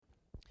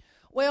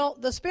Well,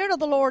 the Spirit of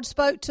the Lord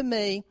spoke to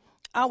me.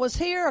 I was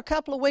here a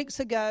couple of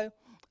weeks ago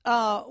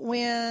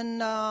when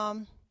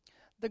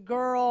the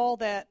girl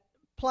that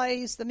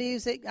plays the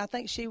music, I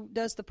think she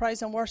does the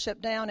praise and worship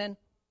down in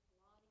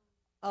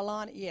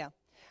Alana,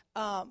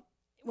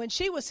 when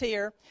she was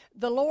here,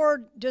 the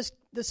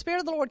Spirit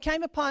of the Lord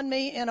came upon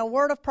me in a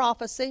word of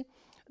prophecy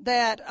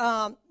that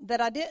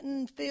I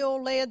didn't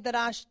feel led that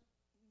I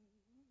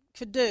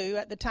could do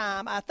at the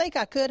time. I think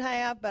I could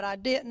have, but I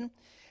didn't.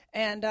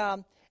 And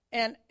the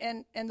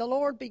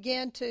Lord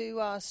began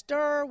to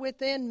stir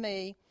within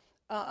me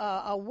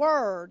a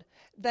word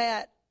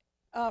that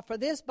for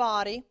this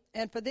body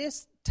and for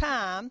this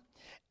time,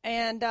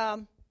 and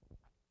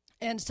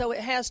so it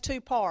has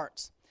two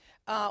parts.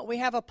 We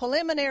have a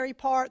preliminary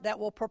part that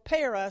will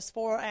prepare us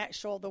for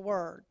the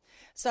Word.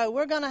 So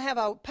we're going to have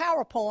a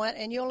PowerPoint,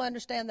 and you'll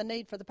understand the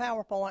need for the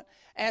PowerPoint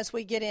as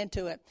we get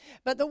into it.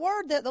 But the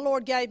word that the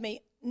Lord gave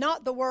me,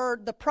 not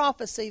the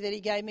prophecy that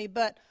He gave me,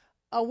 but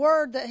a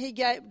word that He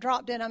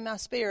dropped in my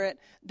spirit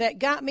that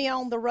got me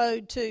on the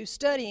road to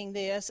studying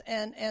this,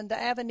 and the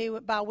avenue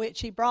by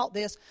which He brought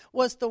this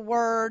was the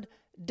word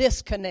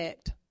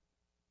disconnect.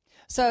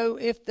 So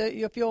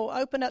if you'll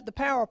open up the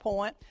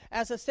PowerPoint,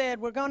 as I said,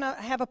 we're going to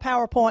have a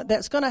PowerPoint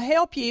that's going to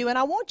help you, and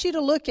I want you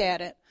to look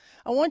at it.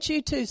 I want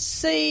you to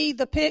see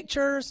the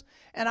pictures,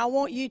 and I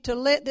want you to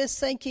let this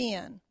sink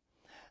in.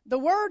 The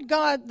word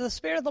the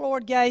Spirit of the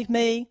Lord gave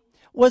me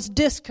was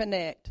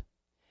disconnect.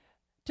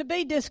 To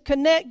be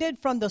disconnected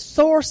from the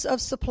source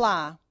of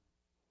supply.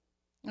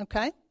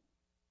 Okay?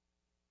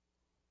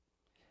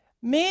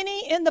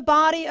 Many in the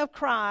body of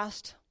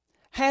Christ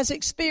has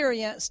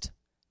experienced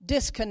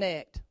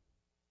disconnect.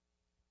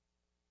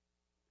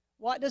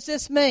 What does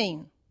this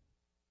mean?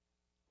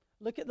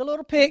 Look at the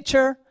little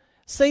picture,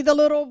 see the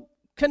little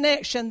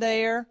connection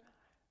there,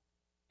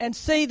 and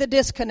see the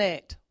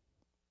disconnect.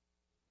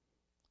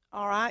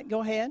 All right,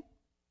 go ahead.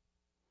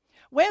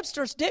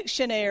 Webster's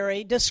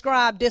dictionary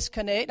described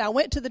disconnect. I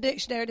went to the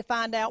dictionary to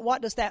find out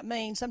what does that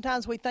mean.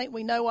 Sometimes we think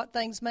we know what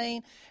things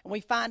mean, and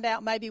we find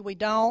out maybe we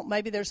don't.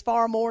 Maybe there's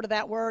far more to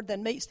that word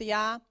than meets the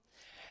eye.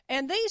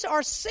 And these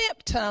are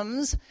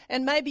symptoms,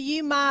 and maybe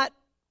you might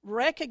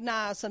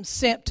recognize some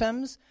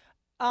symptoms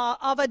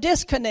of a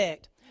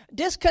disconnect.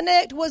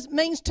 Disconnect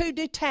means to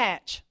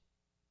detach,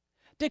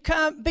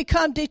 become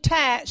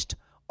detached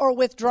or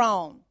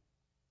withdrawn.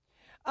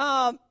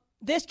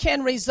 This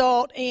can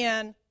result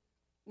in,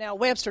 now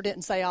Webster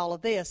didn't say all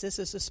of this. This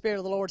is the Spirit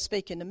of the Lord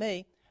speaking to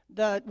me.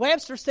 The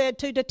Webster said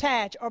to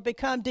detach or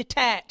become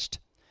detached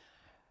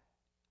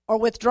or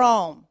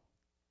withdrawn.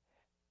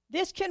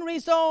 This can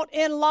result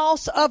in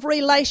loss of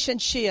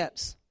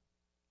relationships,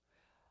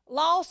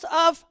 loss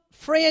of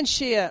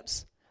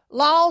friendships,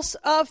 loss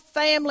of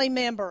family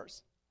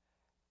members,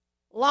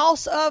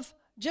 loss of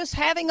just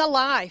having a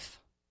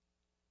life,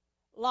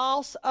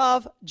 loss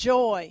of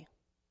joy.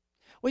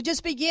 We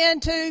just begin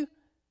to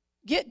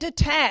get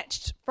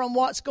detached from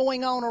what's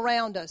going on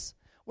around us.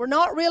 We're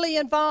not really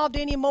involved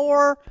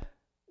anymore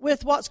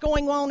with what's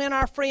going on in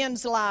our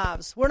friends'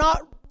 lives. We're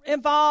not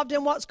involved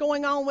in what's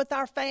going on with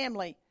our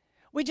family.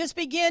 We just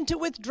begin to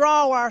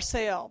withdraw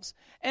ourselves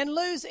and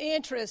lose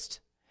interest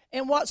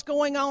in what's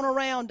going on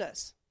around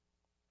us.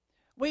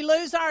 We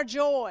lose our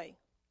joy.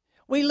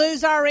 We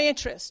lose our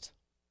interest.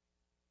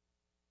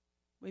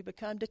 We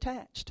become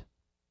detached.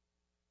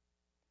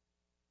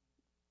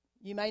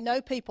 You may know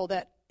people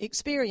that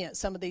experience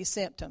some of these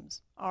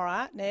symptoms. All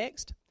right,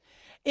 next.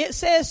 It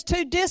says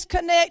to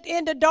disconnect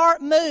into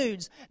dark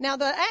moods. Now,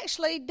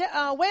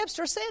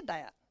 Webster said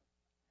that.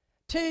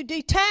 To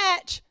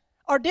detach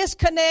or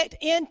disconnect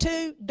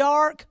into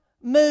dark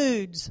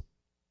moods,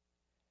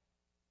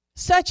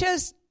 such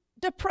as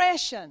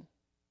depression,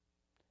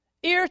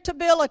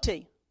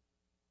 irritability,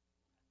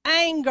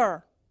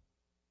 anger,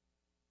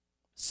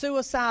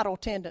 suicidal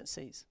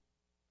tendencies.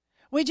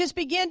 We just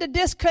begin to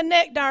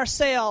disconnect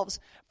ourselves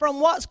from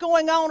what's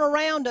going on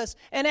around us.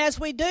 And as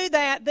we do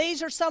that,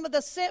 these are some of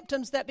the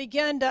symptoms that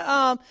begin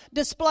to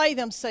display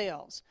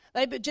themselves.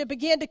 They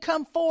begin to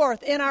come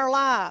forth in our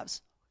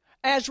lives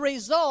as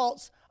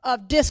results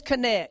of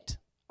disconnect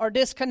or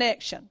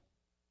disconnection.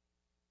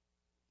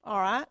 All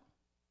right?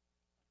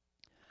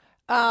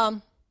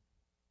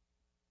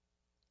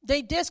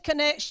 The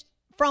disconnect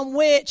from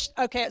which,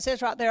 it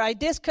says right there, a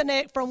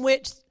disconnect from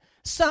which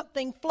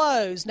something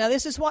flows. Now,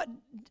 this is what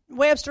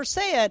Webster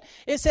said.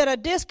 It said a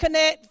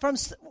disconnect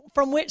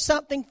from which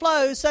something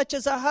flows, such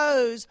as a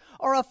hose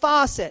or a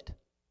faucet.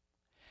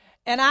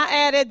 And I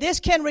added, this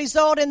can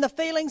result in the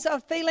feelings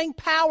of feeling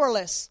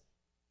powerless.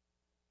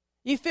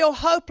 You feel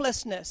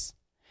hopelessness.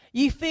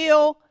 You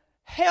feel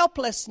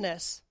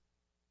helplessness.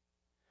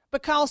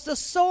 Because the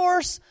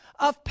source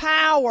of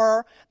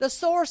power, the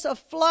source of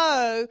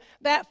flow,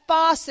 that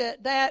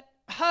faucet, that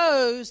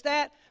hose,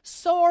 that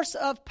source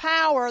of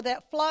power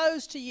that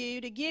flows to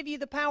you to give you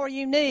the power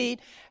you need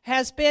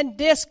has been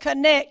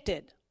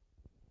disconnected.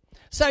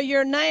 So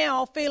you're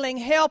now feeling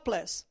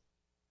helpless,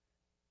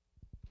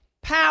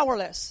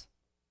 powerless,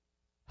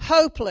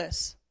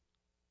 hopeless,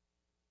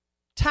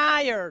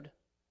 tired,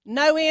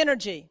 no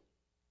energy.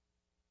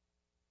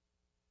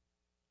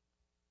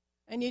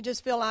 And you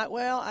just feel like,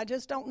 well, I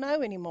just don't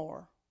know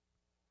anymore.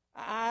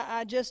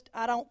 I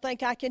don't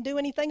think I can do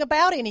anything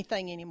about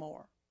anything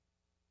anymore.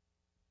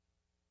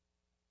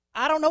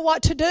 I don't know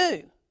what to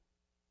do.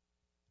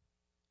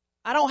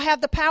 I don't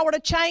have the power to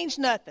change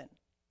nothing.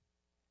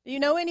 Do you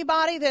know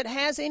anybody that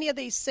has any of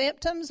these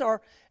symptoms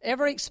or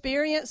ever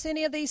experienced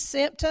any of these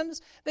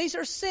symptoms? These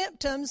are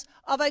symptoms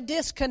of a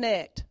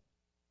disconnect.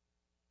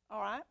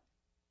 All right?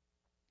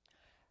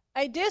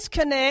 A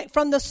disconnect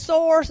from the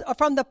source, or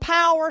from the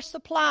power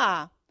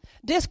supply.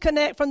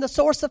 Disconnect from the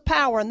source of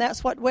power, and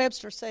that's what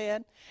Webster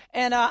said.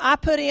 And I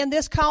put in,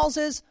 this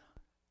causes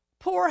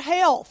poor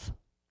health.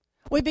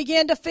 We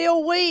begin to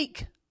feel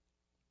weak.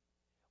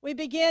 We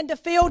begin to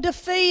feel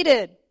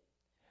defeated.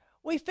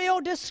 We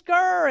feel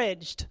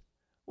discouraged.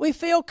 We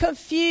feel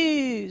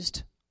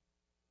confused.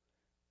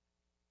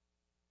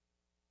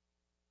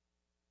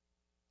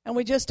 And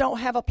we just don't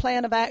have a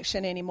plan of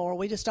action anymore.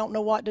 We just don't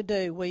know what to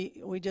do.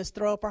 We just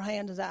throw up our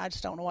hands and say, I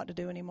just don't know what to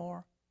do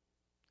anymore.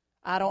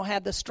 I don't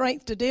have the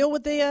strength to deal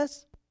with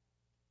this.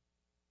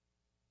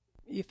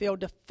 You feel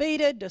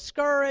defeated,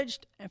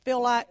 discouraged, and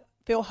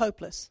feel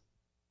hopeless.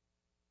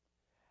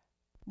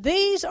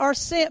 These are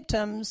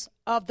symptoms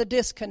of the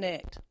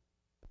disconnect.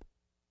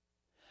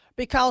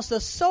 Because the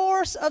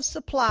source of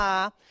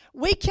supply,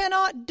 we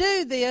cannot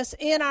do this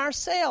in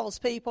ourselves,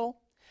 people.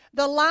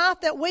 The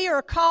life that we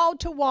are called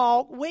to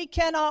walk, we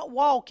cannot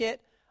walk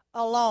it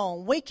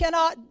alone. We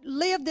cannot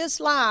live this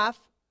life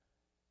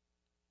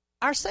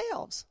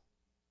ourselves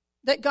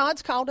that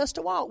God's called us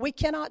to walk. We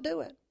cannot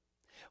do it.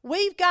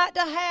 We've got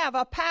to have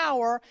a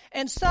power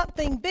and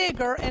something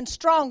bigger and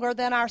stronger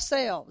than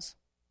ourselves.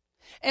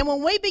 And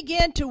when we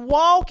begin to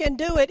walk and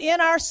do it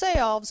in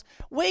ourselves,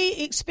 we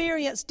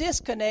experience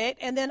disconnect,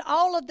 and then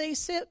all of these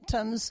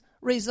symptoms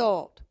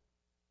result.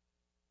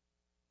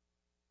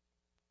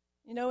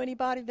 You know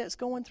anybody that's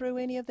going through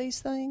any of these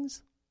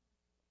things?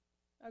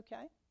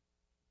 Okay.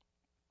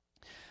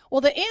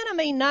 Well, the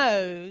enemy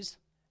knows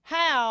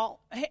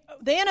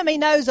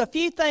a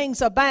few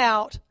things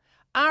about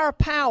our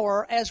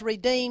power as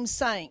redeemed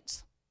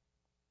saints.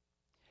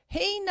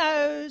 He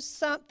knows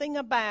something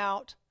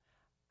about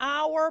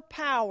our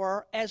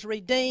power as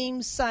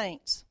redeemed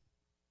saints.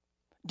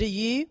 Do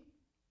you?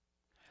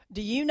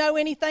 Do you know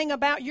anything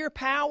about your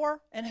power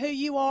and who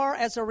you are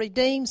as a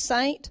redeemed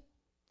saint?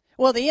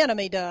 Well, the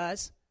enemy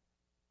does.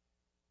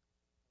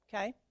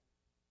 Okay?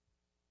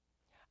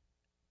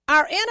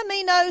 Our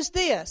enemy knows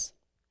this.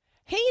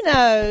 He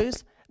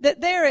knows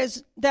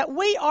that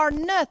we are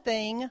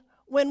nothing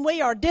when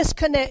we are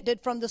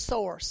disconnected from the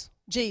source,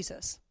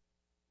 Jesus.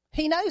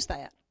 He knows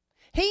that.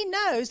 He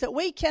knows that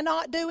we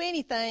cannot do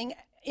anything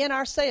in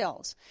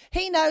ourselves.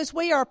 He knows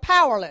we are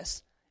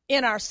powerless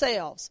in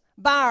ourselves,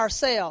 by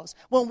ourselves,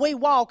 when we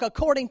walk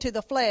according to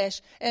the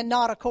flesh and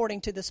not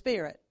according to the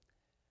Spirit.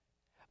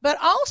 But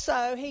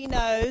also he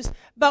knows,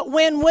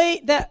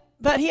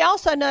 but he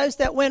also knows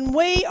that when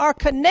we are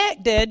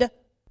connected,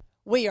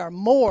 we are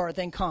more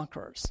than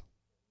conquerors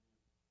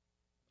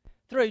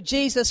through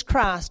Jesus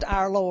Christ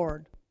our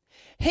Lord.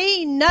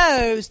 He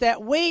knows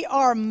that we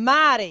are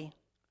mighty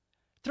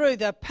through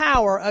the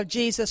power of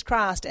Jesus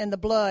Christ and the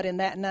blood in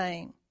that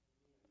name.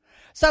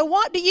 So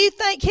what do you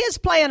think his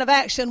plan of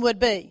action would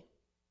be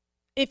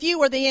if you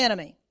were the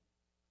enemy?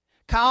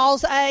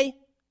 Cause a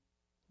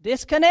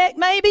disconnect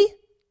maybe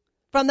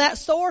from that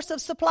source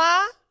of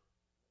supply?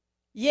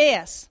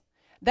 Yes.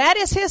 That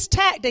is his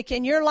tactic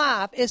in your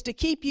life, is to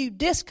keep you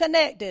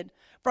disconnected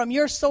from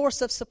your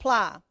source of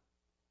supply.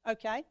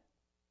 Okay?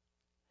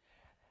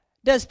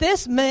 Does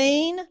this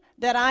mean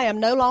that I am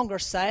no longer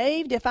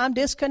saved if I'm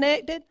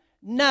disconnected?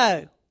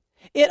 No.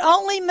 It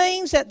only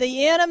means that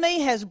the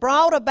enemy has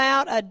brought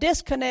about a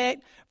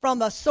disconnect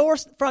from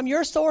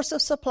your source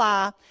of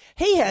supply.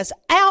 He has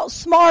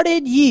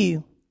outsmarted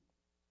you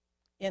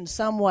in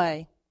some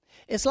way.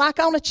 It's like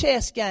on a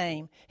chess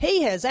game.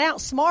 He has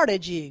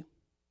outsmarted you.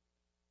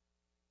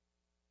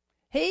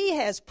 He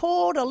has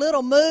pulled a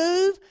little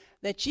move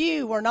that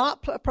you were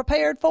not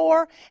prepared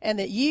for and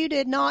that you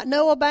did not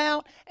know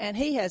about, and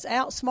he has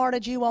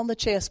outsmarted you on the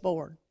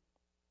chessboard.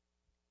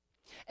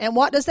 And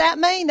what does that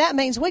mean? That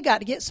means we got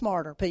to get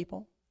smarter,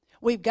 people.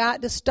 We've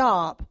got to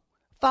stop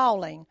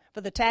falling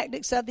for the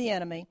tactics of the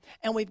enemy,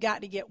 and we've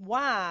got to get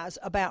wise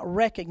about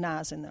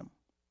recognizing them.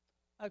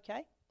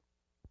 Okay?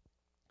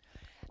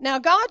 Now,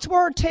 God's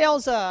Word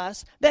tells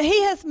us that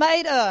he hath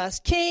made us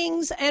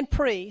kings and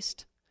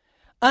priests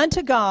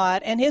unto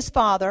God and his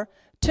Father.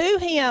 To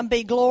him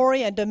be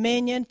glory and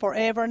dominion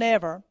forever and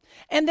ever.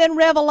 And then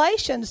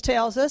Revelations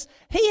tells us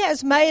he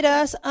has made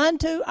us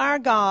unto our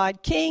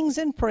God kings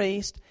and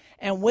priests,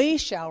 and we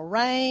shall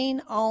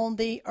reign on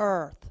the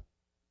earth.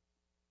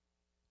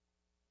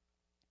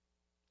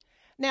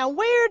 Now,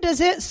 where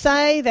does it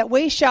say that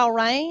we shall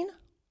reign?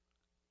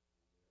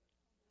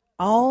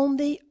 On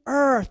the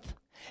earth.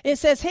 It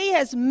says he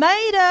has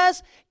made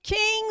us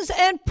kings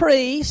and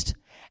priests,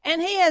 and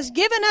he has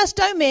given us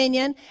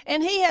dominion,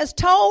 and he has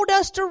told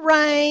us to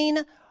reign,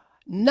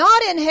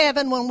 not in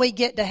heaven when we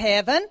get to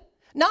heaven,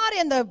 not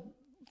in the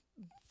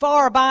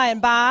far by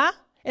and by.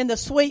 in the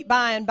sweet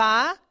by and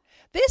by.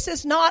 This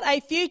is not a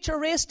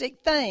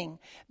futuristic thing.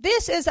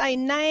 This is a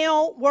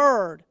now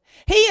word.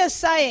 He is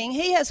saying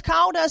he has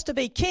called us to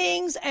be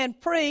kings and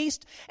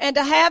priests and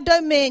to have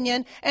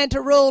dominion and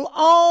to rule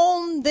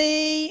on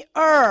the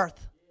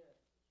earth.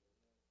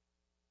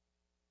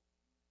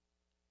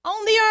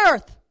 On the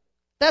earth.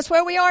 That's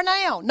where we are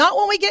now. Not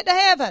when we get to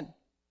heaven.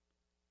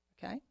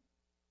 Okay?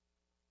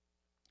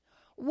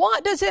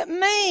 What does it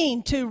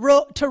mean to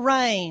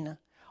reign?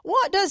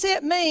 What does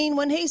it mean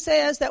when he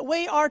says that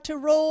we are to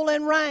rule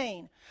and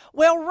reign?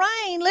 Well,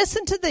 reign,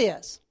 listen to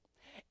this.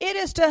 It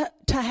is to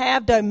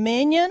have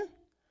dominion,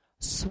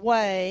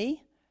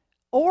 sway,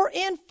 or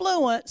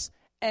influence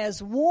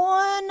as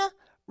one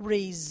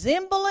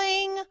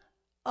resembling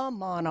a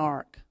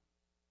monarch.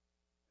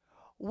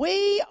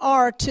 We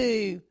are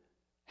to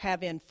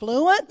have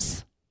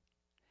influence.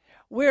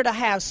 We're to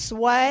have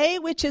sway,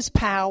 which is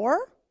power.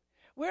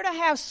 We're to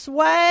have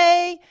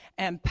sway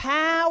and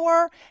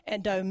power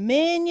and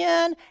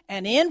dominion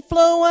and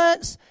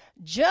influence,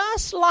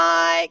 just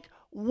like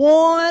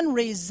one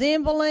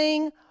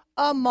resembling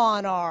a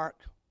monarch.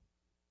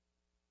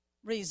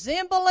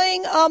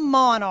 Resembling a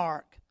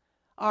monarch.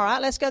 All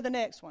right, let's go to the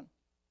next one.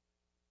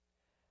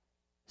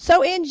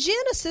 So in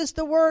Genesis,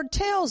 the word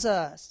tells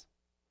us,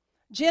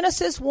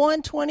 Genesis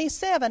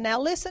 1:27. Now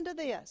listen to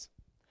this.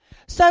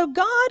 So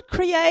God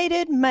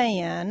created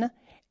man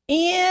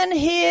in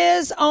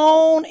his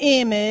own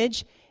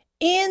image.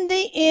 In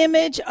the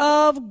image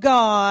of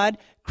God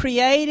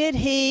created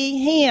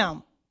he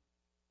him.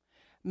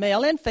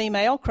 Male and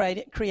female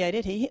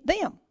created he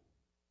them.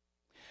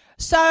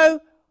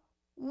 So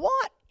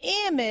what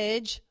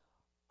image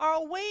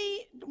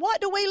what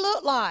do we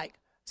look like?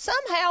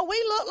 Somehow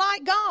we look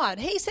like God.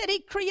 He said he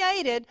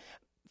created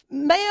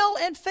male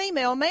and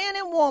female, man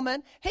and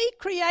woman. He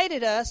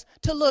created us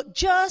to look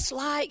just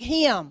like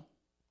him.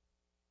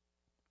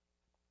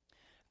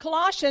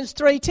 Colossians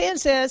 3:10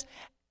 says,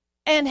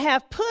 and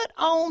have put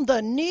on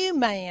the new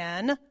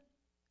man,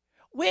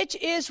 which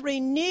is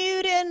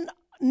renewed in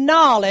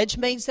knowledge.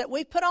 Means that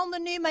we put on the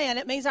new man.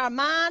 It means our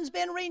mind's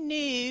been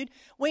renewed.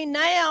 We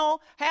now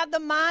have the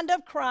mind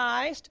of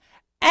Christ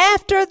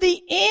after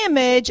the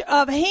image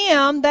of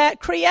him that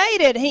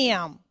created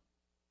him.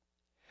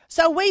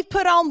 So we've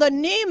put on the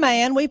new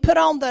man. We put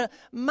on the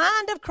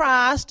mind of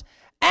Christ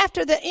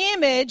after the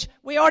image.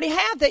 We already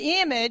have the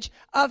image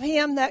of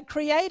him that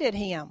created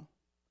him,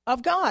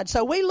 of God.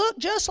 So we look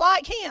just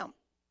like him.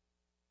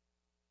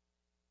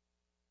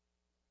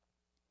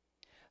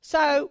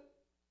 So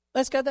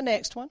let's go to the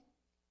next one.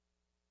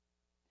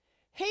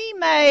 He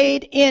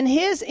made in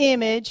his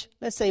image,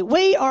 let's see,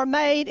 we are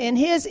made in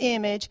his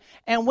image,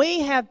 and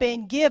we have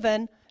been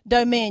given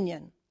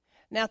dominion.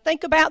 Now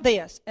think about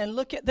this and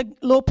look at the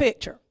little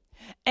picture.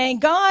 And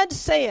God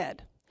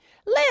said,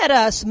 let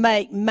us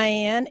make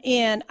man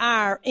in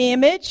our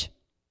image,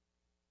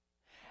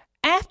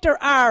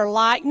 after our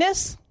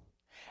likeness,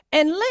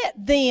 and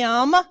let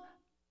them,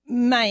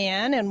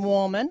 man and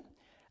woman,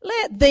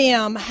 let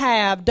them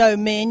have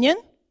dominion.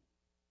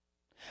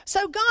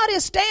 So God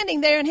is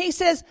standing there and he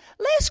says,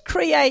 let's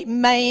create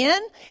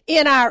man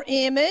in our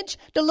image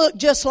to look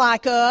just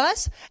like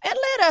us, and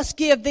let us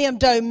give them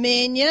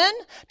dominion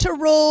to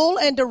rule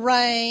and to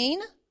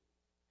reign,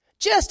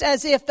 just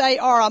as if they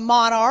are a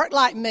monarch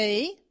like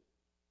me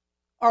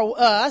or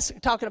us,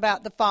 talking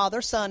about the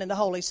Father, Son, and the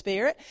Holy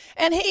Spirit.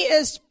 And he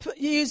is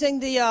using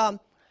the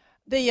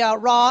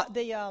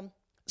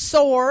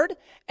sword,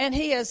 and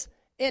he is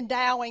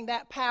endowing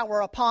that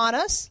power upon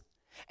us.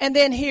 And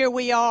then here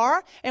we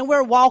are, and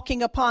we're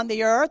walking upon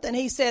the earth, and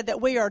he said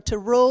that we are to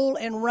rule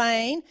and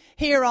reign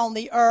here on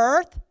the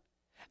earth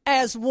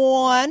as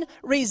one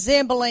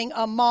resembling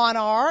a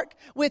monarch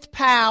with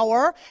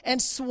power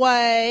and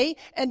sway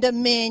and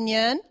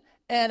dominion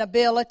and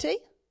ability.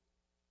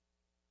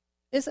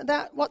 Isn't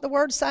that what the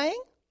word's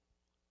saying?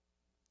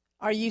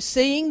 Are you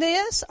seeing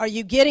this? Are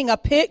you getting a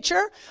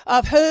picture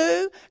of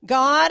who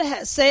God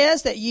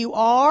says that you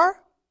are?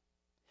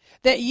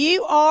 That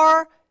you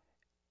are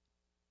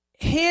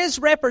his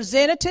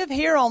representative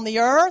here on the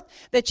earth,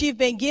 that you've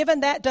been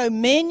given that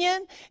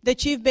dominion,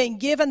 that you've been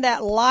given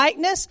that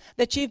likeness,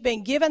 that you've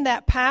been given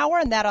that power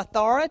and that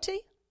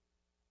authority.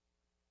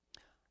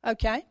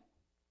 Okay.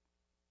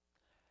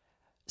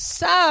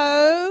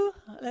 So,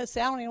 let's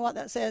see, I don't even know what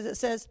that says. It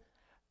says,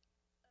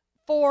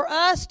 for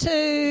us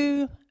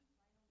to,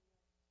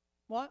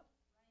 what?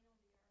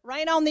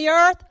 Reign on the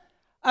earth.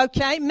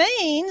 Okay,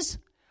 means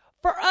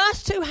for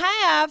us to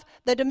have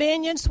the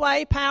dominion,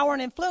 sway, power,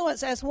 and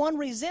influence as one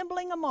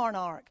resembling a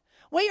monarch.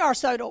 We're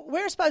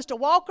supposed to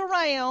walk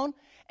around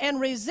and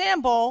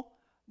resemble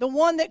the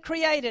one that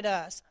created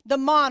us, the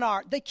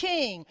monarch, the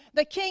King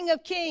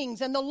of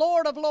kings, and the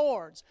Lord of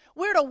lords.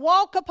 We're to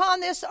walk upon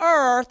this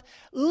earth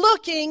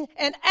looking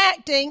and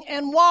acting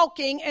and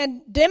walking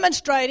and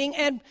demonstrating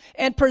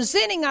and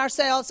presenting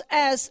ourselves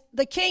as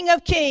the King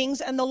of kings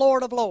and the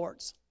Lord of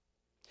lords.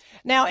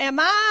 Now,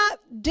 am I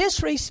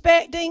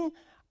disrespecting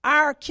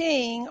our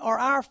King or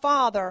our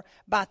Father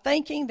by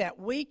thinking that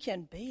we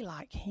can be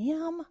like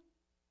him?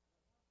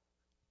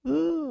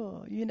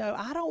 Ooh,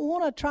 I don't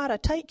want to try to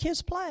take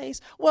his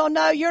place. Well,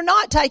 no, you're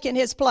not taking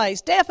his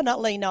place.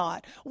 Definitely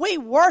not. We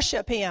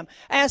worship him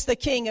as the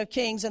King of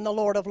Kings and the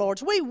Lord of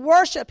Lords. We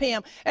worship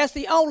him as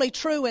the only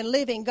true and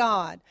living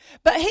God.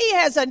 But he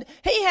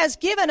has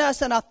given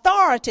us an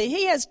authority.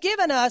 He has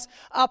given us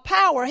a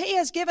power. He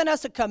has given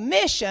us a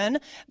commission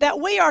that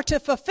we are to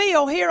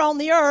fulfill here on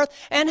the earth.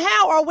 And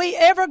how are we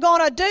ever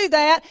going to do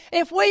that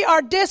if we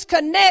are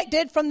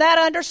disconnected from that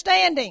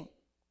understanding?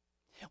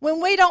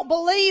 When we don't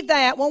believe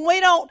that, when we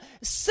don't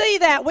see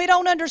that, we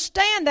don't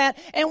understand that,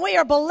 and we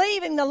are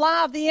believing the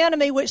lie of the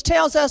enemy which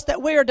tells us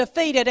that we are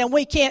defeated and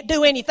we can't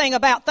do anything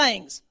about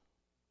things.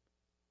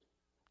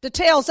 That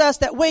tells us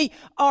that we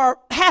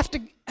have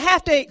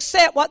to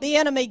accept what the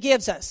enemy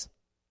gives us.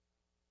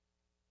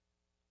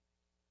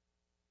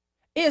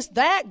 Is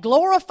that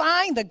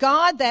glorifying the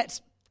God that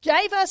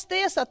gave us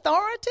this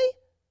authority?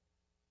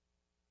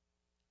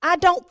 I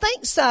don't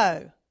think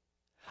so.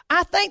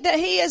 I think that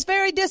he is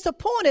very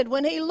disappointed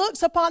when he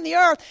looks upon the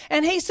earth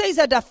and he sees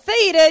a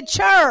defeated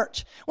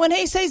church, when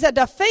he sees a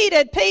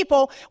defeated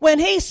people, when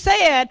he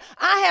said,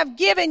 I have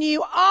given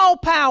you all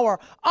power,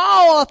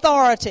 all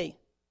authority.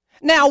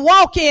 Now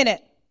walk in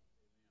it.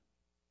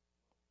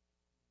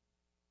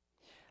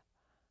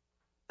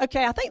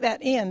 Okay, I think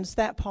that ends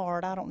that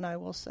part. I don't know.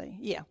 We'll see.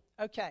 Yeah.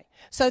 Okay.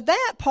 So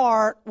that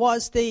part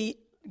was the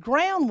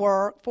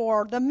groundwork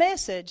for the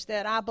message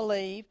that I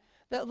believe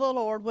that the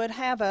Lord would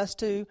have us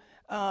to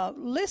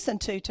listen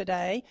to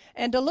today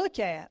and to look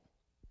at.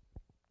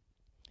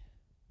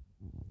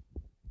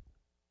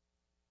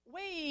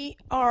 We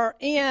are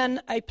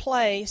in a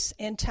place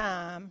in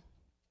time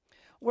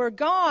where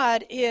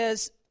God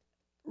is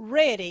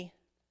ready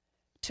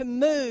to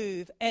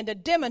move and to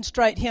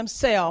demonstrate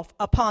himself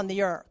upon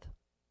the earth.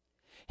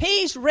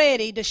 He's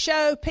ready to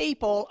show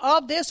people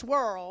of this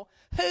world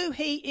who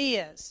he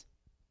is.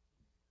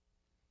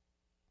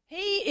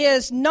 He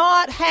is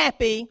not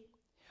happy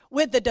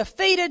with the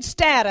defeated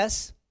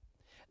status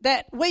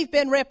that we've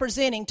been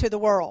representing to the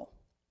world.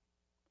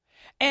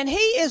 And he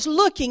is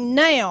looking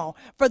now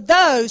for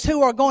those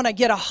who are going to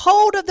get a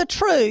hold of the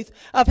truth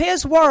of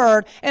his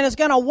word and is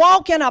going to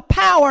walk in a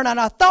power and an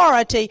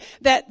authority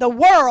that the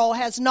world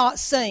has not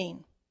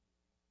seen.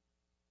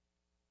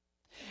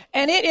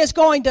 And it is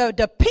going to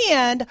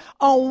depend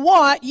on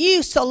what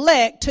you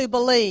select to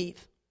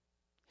believe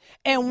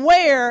and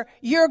where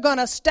you're going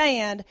to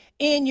stand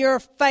in your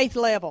faith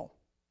level.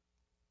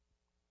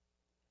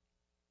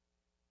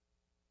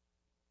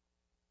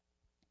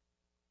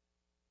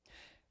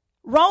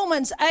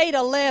 Romans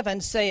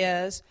 8:11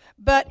 says,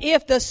 but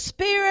if the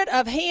spirit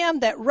of him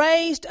that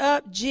raised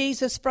up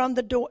Jesus from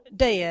the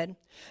dead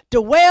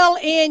dwell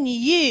in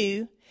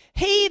you,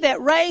 he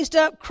that raised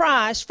up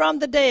Christ from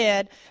the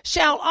dead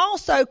shall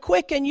also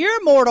quicken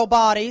your mortal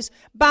bodies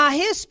by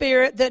his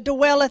spirit that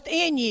dwelleth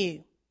in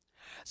you.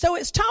 So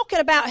it's talking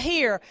about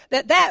here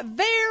that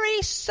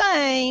very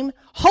same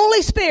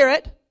Holy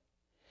Spirit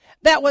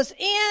that was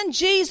in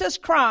Jesus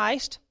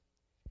Christ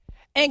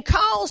and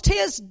caused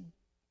his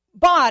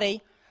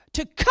body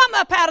to come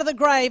up out of the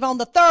grave on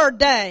the third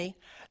day,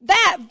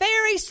 that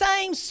very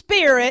same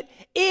spirit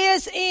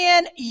is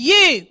in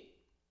you.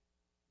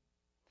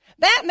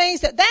 That means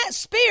that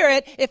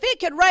spirit, if it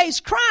could raise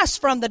Christ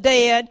from the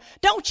dead,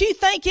 don't you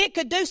think it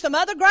could do some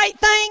other great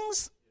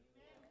things?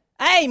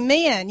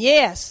 Amen,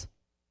 yes.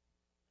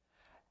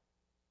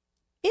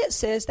 It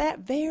says that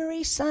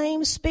very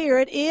same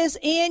spirit is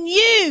in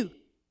you.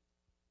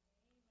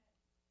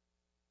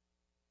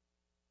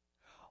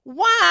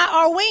 Why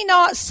are we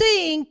not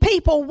seeing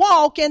people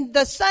walk in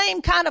the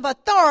same kind of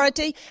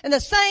authority and the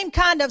same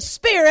kind of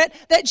spirit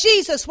that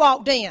Jesus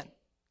walked in?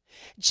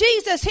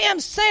 Jesus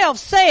himself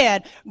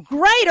said,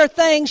 greater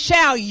things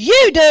shall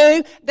you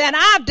do than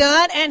I've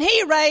done. And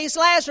he raised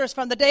Lazarus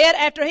from the dead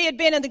after he had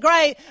been in the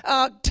grave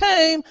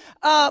tomb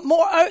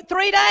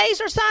 3 days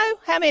or so.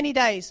 How many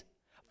days?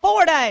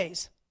 4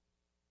 days.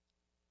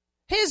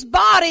 His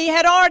body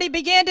had already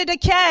begun to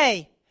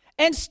decay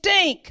and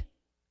stink.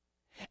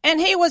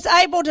 And he was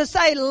able to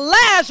say,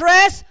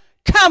 Lazarus,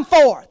 come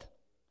forth.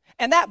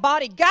 And that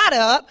body got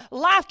up.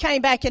 Life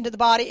came back into the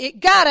body. It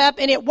got up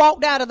and it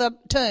walked out of the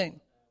tomb.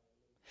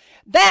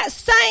 That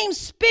same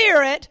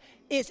spirit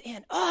is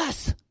in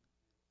us.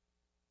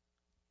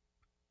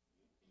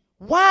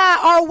 Why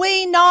are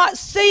we not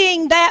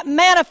seeing that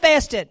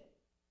manifested?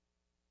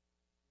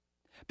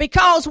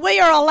 Because we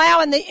are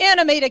allowing the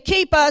enemy to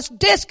keep us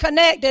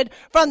disconnected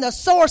from the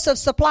source of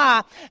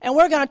supply. And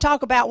we're going to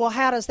talk about, well,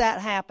 how does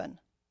that happen?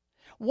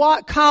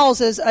 What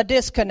causes a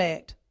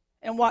disconnect?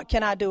 And what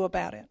can I do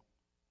about it?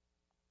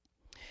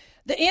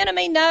 The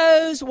enemy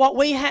knows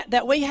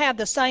that we have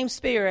the same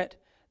spirit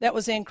that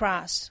was in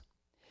Christ.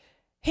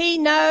 He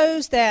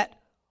knows that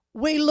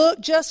we look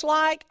just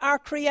like our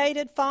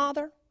created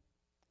Father.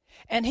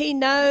 And he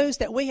knows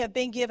that we have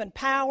been given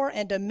power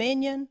and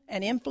dominion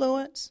and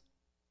influence.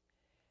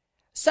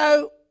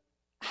 So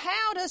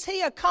how does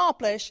he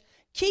accomplish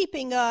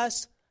keeping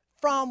us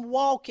from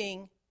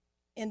walking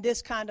in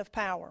this kind of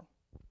power?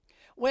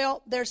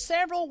 Well, there's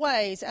several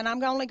ways, and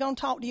I'm only going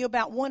to talk to you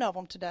about one of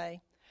them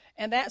today.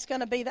 And that's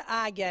going to be the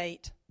eye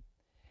gate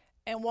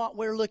and what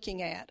we're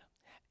looking at.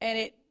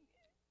 And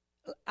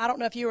I don't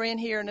know if you were in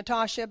here,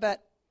 Natasha,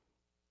 but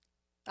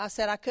I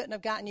said I couldn't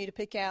have gotten you to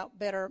pick out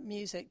better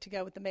music to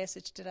go with the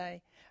message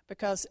today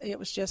because it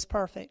was just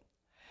perfect.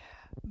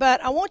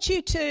 But I want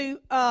you to,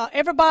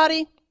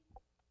 everybody,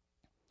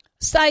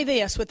 say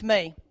this with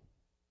me.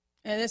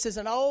 And this is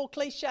an old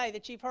cliche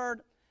that you've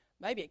heard.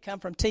 Maybe it come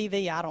from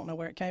TV. I don't know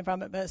where it came from,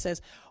 but it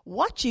says,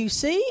 what you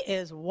see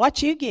is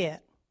what you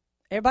get.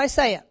 Everybody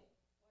say it.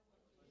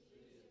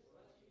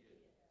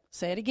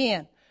 Say it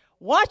again.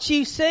 What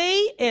you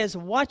see is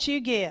what you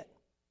get.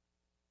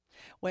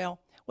 Well,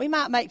 we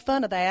might make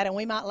fun of that and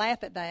we might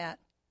laugh at that,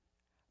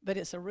 but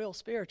it's a real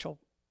spiritual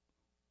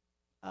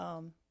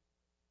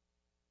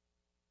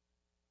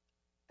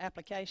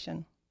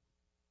application.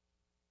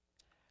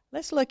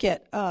 Let's look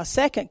at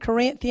 2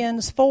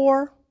 Corinthians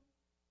 4.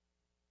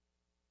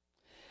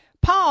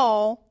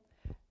 Paul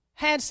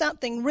had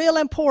something real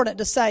important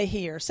to say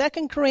here.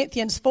 2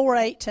 Corinthians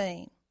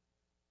 4:18.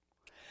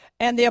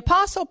 And the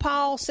Apostle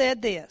Paul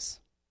said this,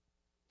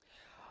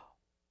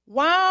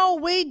 while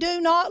we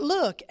do not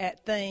look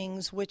at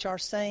things which are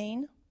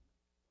seen,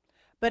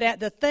 but at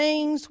the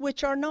things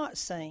which are not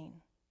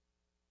seen.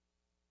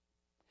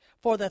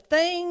 For the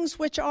things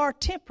which are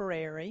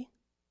temporary,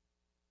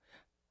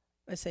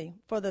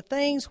 for the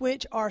things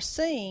which are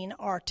seen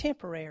are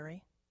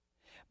temporary,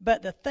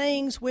 but the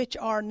things which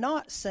are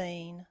not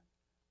seen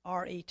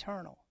are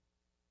eternal.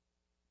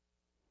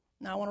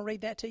 Now I want to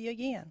read that to you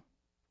again.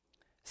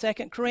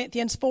 2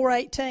 Corinthians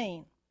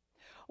 4:18.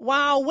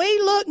 While we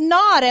look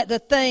not at the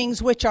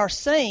things which are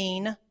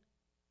seen,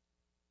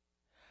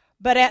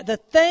 but at the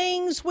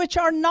things which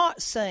are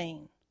not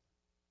seen.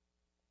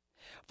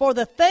 For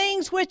the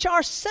things which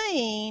are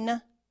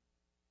seen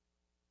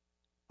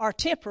are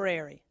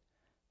temporary.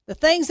 The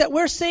things that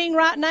we're seeing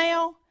right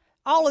now,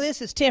 all of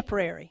this is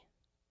temporary.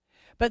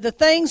 But the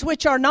things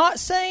which are not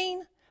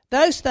seen,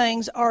 those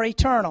things are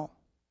eternal.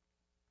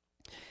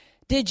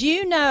 Did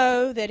you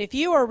know that if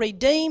you are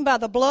redeemed by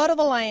the blood of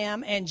the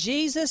Lamb and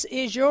Jesus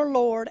is your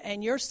Lord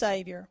and your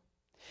Savior,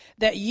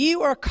 that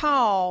you are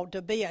called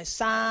to be a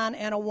sign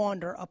and a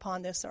wonder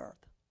upon this earth?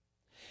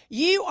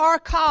 You are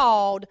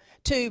called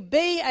to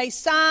be a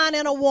sign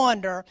and a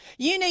wonder.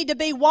 You need to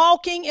be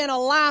walking in a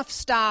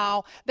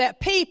lifestyle that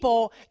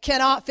people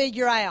cannot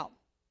figure out.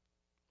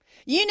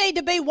 You need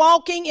to be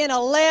walking in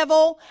a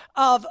level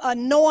of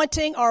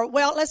anointing, or,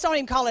 well, let's not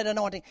even call it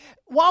anointing.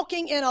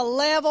 Walking in a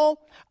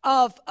level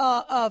of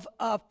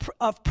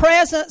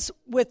presence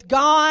with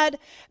God,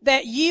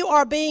 that you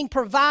are being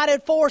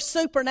provided for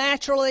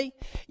supernaturally.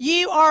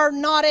 You are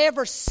not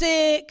ever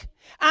sick.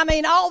 I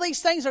mean, all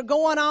these things are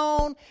going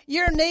on.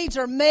 Your needs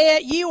are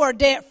met. You are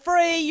debt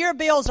free. Your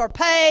bills are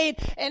paid.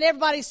 And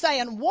everybody's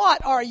saying,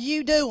 what are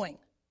you doing?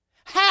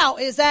 How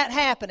is that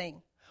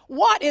happening?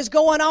 What is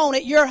going on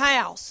at your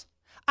house?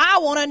 I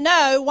want to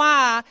know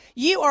why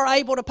you are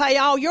able to pay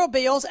all your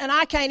bills and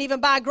I can't even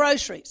buy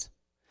groceries.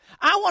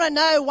 I want to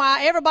know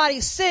why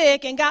everybody's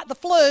sick and got the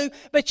flu,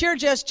 but you're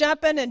just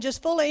jumping and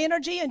just full of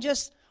energy and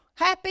just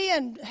happy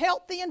and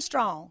healthy and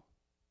strong.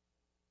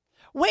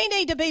 We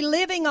need to be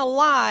living a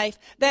life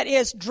that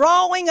is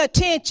drawing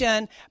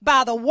attention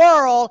by the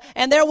world,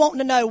 and they're wanting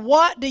to know,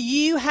 what do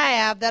you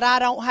have that I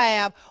don't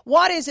have?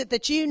 What is it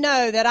that you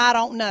know that I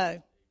don't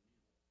know?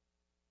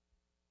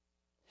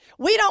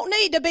 We don't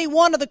need to be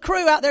one of the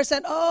crew out there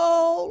saying,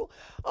 I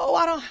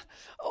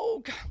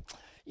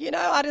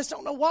just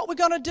don't know what we're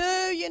going to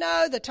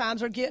do. The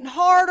times are getting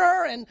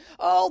harder, and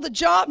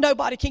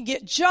nobody can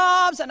get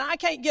jobs, and I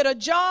can't get a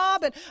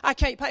job, and I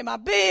can't pay my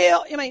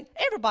bill. I mean,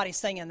 everybody's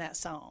singing that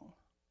song.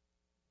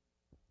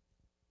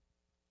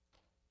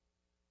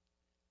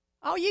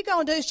 All you're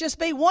going to do is just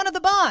be one of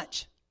the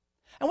bunch.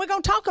 And we're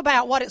going to talk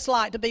about what it's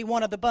like to be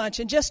one of the bunch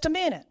in just a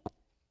minute.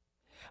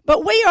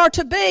 But we are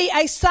to be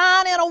a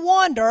sign and a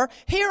wonder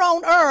here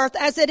on earth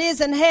as it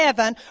is in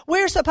heaven.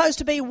 We're supposed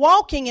to be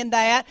walking in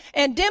that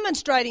and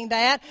demonstrating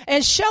that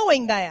and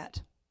showing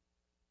that.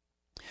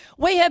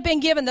 We have been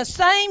given the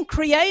same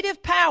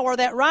creative power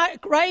that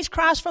raised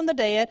Christ from the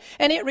dead,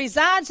 and it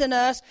resides in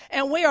us,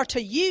 and we are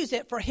to use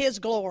it for His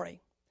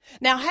glory.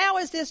 Now, how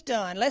is this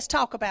done? Let's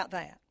talk about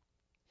that.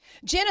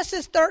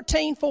 Genesis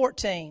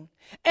 13:14.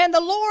 And the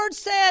Lord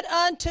said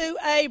unto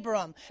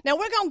Abram. Now,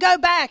 we're going to go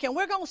back and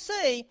we're going to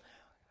see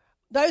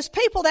those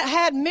people that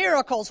had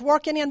miracles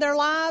working in their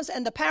lives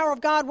and the power of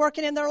God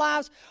working in their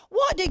lives.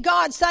 What did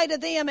God say to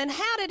them, and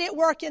how did it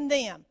work in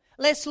them?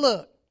 Let's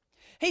look.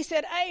 He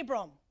said,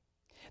 Abram.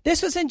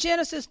 This was in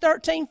Genesis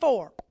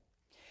 13:4.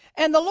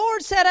 And the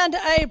Lord said unto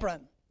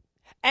Abram,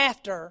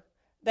 after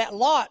that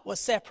Lot was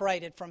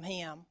separated from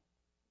him.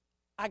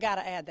 I got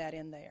to add that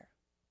in there.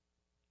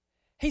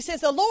 He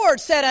says, the Lord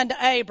said unto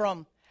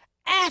Abram,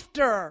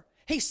 after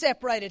he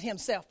separated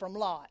himself from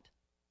Lot.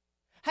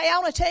 Hey, I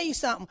want to tell you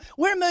something.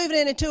 We're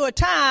moving into a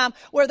time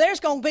where there's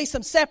going to be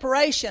some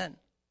separation.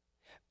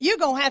 You're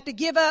going to have to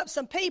give up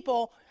some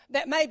people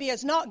that maybe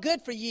is not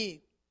good for you.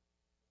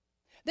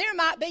 There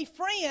might be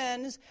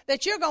friends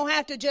that you're going to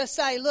have to just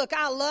say, look,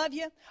 I love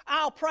you,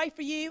 I'll pray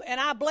for you, and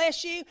I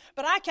bless you,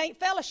 but I can't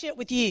fellowship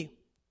with you.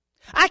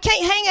 I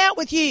can't hang out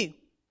with you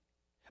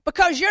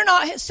because you're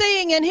not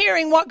seeing and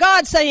hearing what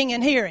God's saying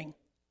and hearing.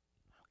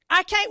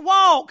 I can't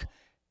walk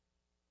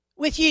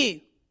with you.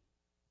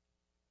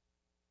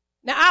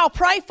 Now, I'll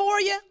pray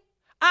for you,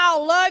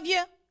 I'll love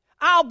you,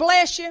 I'll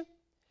bless you,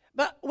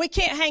 but we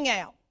can't hang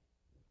out.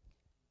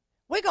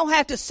 We're going to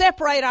have to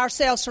separate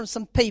ourselves from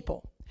some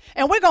people.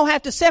 And we're going to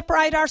have to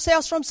separate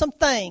ourselves from some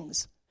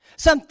things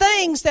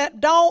that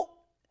don't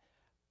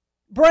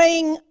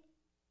bring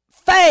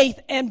faith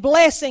and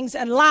blessings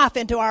and life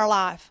into our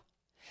life.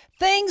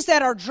 Things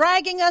that are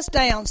dragging us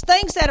down,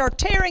 things that are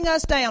tearing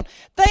us down,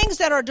 things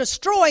that are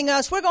destroying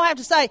us. We're going to have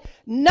to say,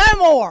 no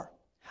more.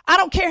 I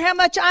don't care how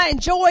much I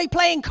enjoy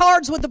playing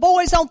cards with the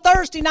boys on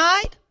Thursday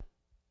night.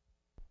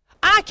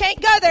 I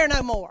can't go there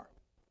no more.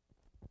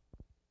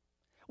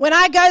 When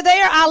I go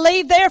there, I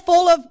leave there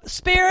full of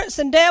spirits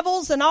and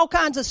devils and all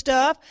kinds of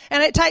stuff,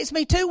 and it takes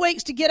me 2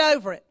 weeks to get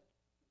over it.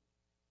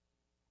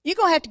 You're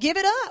going to have to give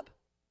it up.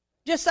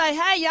 Just say,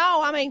 hey,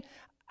 y'all,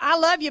 I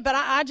love you, but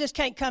I just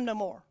can't come no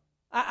more.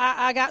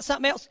 I got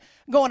something else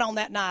going on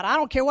that night. I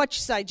don't care what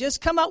you say.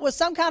 Just come up with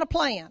some kind of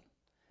plan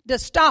to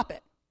stop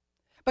it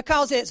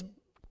because it's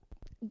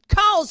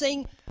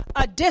causing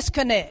a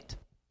disconnect.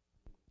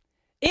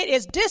 It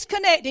is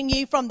disconnecting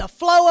you from the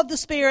flow of the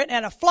Spirit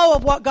and a flow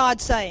of what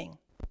God's saying.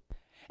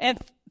 And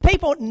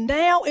people,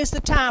 now is the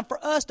time for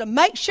us to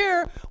make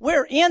sure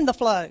we're in the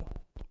flow.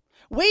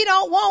 We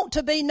don't want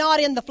to be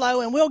not in the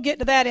flow, and we'll get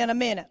to that in a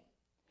minute.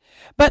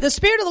 But the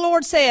Spirit of the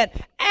Lord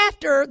said,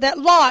 after that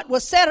Lot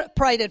was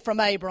separated from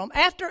Abram,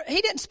 after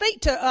he didn't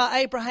speak to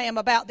Abraham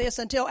about this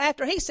until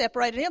after he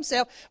separated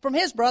himself from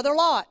his brother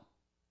Lot.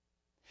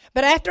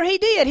 But after he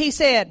did, he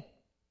said,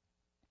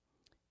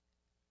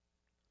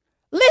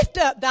 lift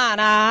up thine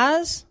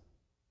eyes.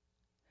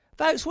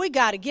 Folks, we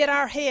got to get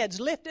our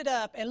heads lifted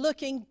up and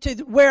looking to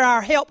where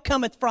our help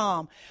cometh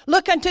from.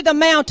 Look unto the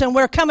mountain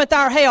where cometh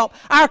our help.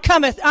 Our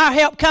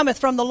help cometh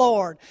from the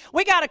Lord.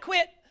 We got to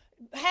quit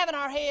having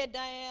our head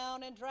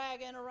down and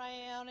dragging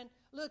around and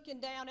looking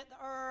down at the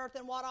earth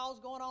and what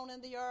all's going on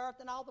in the earth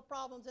and all the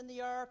problems in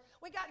the earth.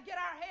 We got to get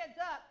our heads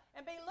up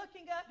and be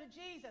looking up to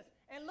Jesus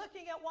and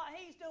looking at what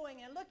He's doing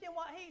and looking at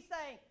what He's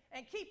saying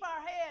and keep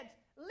our heads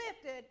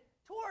lifted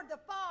toward the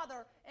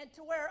Father and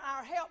to where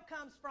our help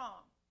comes from.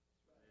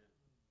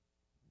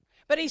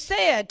 But he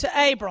said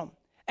to Abram,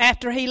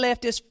 after he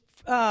left his,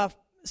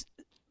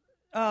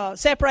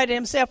 separated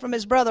himself from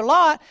his brother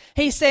Lot,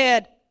 he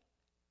said,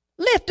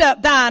 lift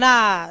up thine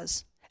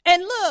eyes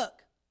and look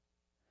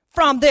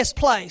from this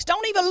place.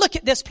 Don't even look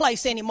at this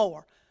place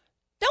anymore.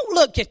 Don't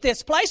look at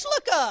this place.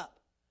 Look up.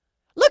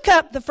 Look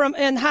up from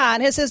and high.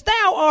 And it says,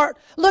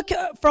 look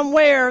from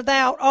where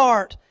thou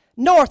art,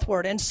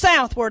 northward and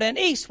southward and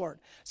eastward.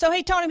 So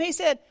he told him, he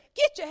said,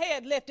 get your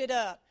head lifted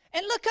up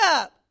and look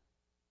up.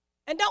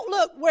 And don't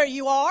look where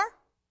you are.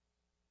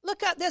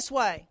 Look up this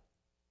way.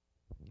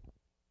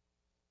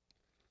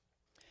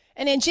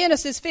 And in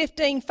Genesis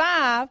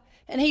 15:5,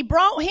 and he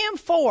brought him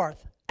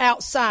forth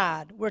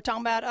outside. We're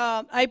talking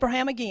about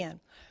Abraham again.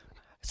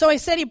 So he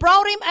said he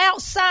brought him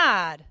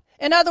outside.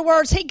 In other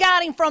words, he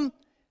got him from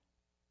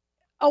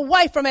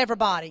away from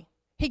everybody.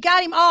 He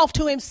got him off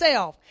to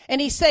himself.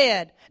 And he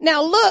said,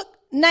 now look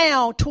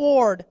now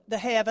toward the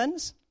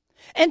heavens,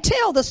 and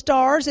tell the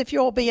stars if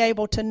you'll be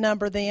able to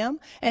number them.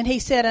 And he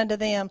said unto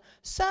them,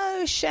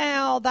 so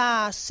shall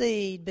thy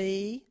seed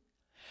be.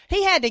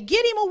 He had to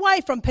get him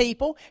away from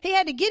people. He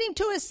had to get him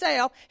to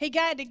himself. He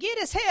had to get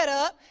his head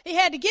up. He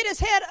had to get his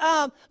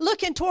head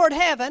looking toward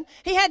heaven.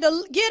 He had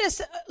to get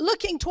us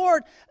looking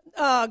toward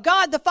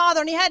God the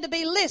Father, and he had to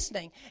be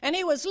listening. And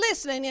he was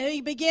listening, and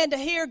he began to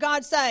hear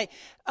God say,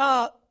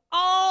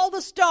 all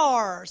the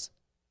stars,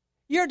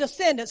 your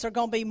descendants are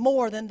going to be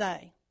more than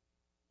they.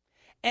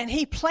 And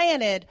he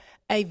planted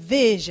a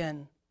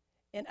vision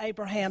in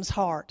Abraham's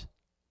heart.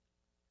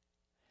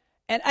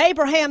 And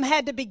Abraham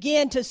had to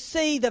begin to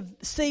see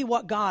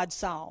what God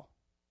saw.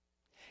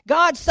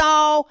 God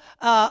saw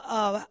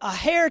a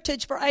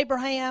heritage for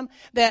Abraham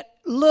that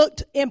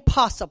looked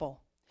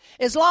impossible.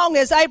 As long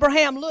as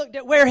Abraham looked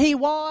at where he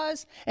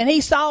was and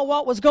he saw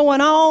what was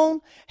going on,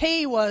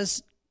 he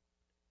was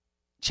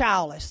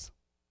childless.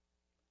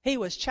 He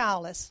was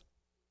childless.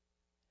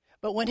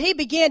 But when he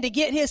began to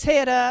get his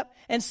head up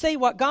and see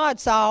what God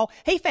saw,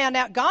 he found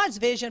out God's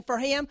vision for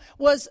him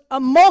was a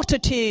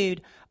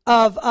multitude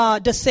of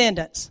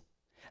descendants.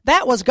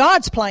 That was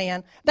God's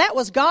plan. That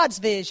was God's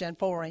vision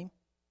for him.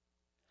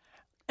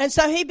 And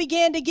so he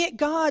began to get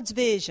God's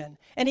vision,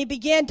 and he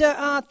began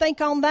to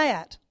think on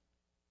that.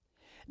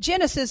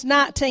 Genesis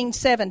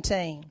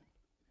 19:17.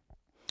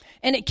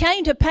 And it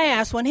came to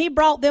pass when he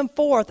brought them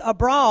forth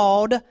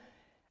abroad,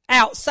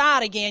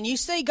 outside again. You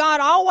see,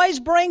 God always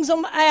brings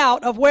them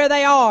out of where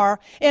they are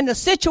in the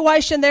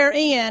situation they're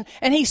in,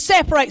 and he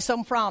separates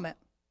them from it.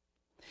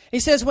 He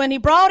says, when he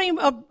brought him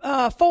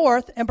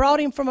forth and brought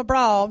him from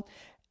abroad,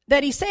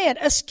 that he said,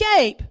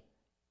 escape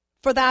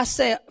for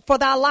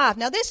thy life.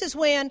 Now this is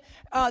when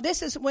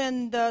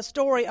the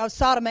story of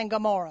Sodom and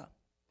Gomorrah.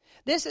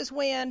 This is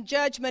when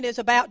judgment is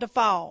about to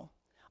fall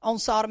on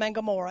Sodom and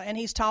Gomorrah, and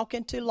he's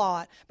talking to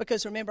Lot,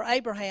 because remember,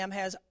 Abraham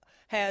has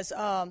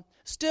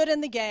stood in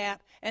the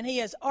gap, and he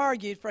has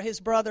argued for his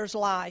brother's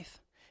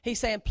life. He's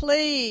saying,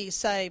 please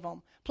save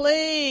them.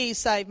 Please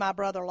save my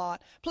brother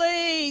Lot.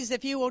 Please,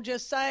 if you will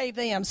just save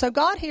them. So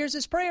God hears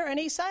his prayer, and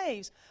he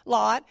saves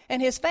Lot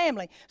and his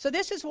family. So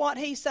this is what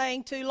he's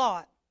saying to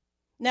Lot.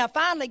 Now,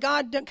 finally,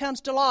 God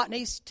comes to Lot, and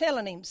he's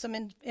telling him some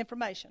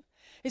information.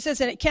 He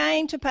says, and it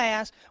came to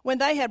pass, when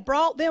they had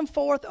brought them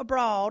forth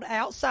abroad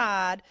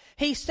outside,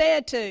 he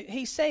said,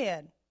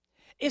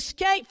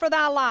 escape for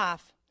thy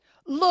life.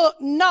 Look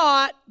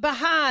not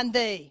behind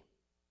thee.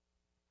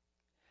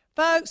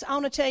 Folks, I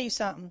want to tell you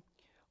something.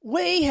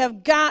 We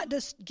have got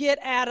to get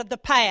out of the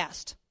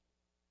past.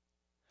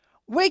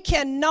 We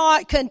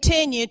cannot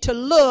continue to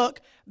look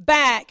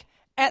back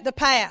at the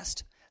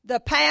past. The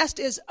past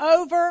is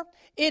over.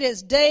 It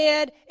is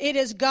dead. It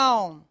is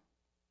gone.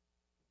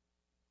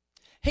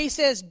 He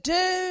says,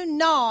 do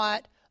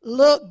not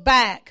look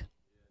back.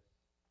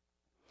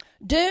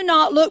 Do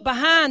not look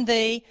behind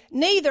thee,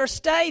 neither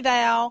stay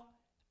thou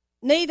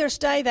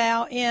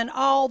in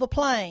all the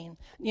plain.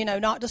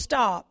 Not to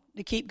stop,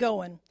 to keep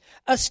going.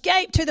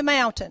 Escape to the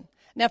mountain.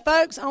 Now,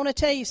 folks, I want to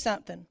tell you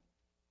something.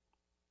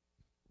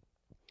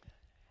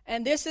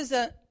 And this is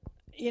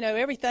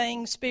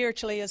everything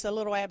spiritually is a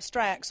little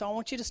abstract, so I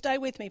want you to stay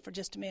with me for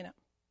just a minute.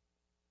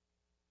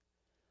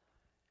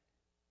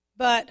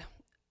 But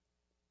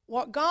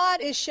what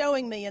God is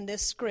showing me in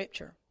this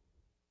scripture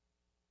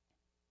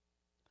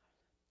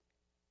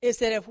is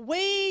that if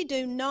we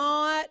do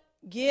not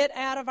get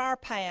out of our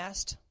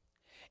past,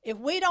 if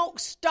we don't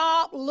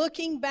stop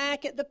looking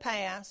back at the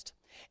past,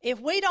 if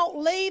we don't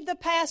leave the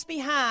past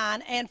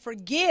behind and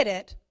forget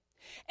it,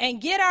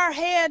 and get our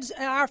heads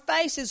and our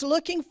faces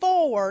looking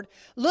forward,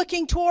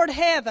 looking toward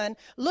heaven,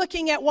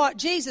 looking at what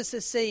Jesus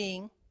is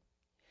seeing,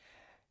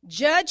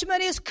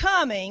 judgment is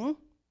coming.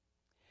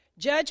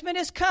 Judgment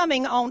is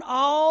coming on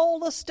all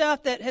the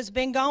stuff that has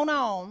been going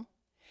on.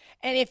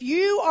 And if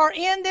you are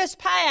in this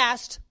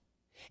past,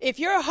 if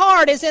your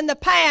heart is in the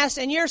past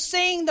and you're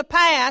seeing the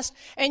past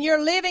and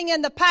you're living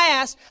in the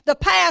past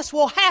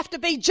will have to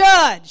be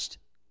judged.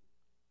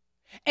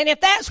 And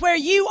if that's where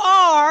you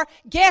are,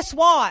 guess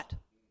what?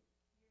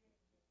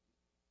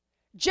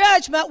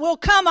 Judgment will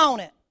come on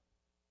it.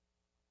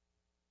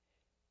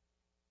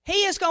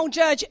 He is going to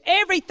judge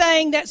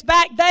everything that's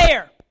back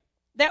there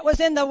that was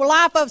in the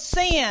life of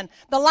sin,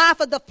 the life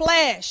of the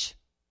flesh.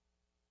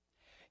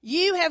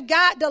 You have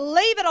got to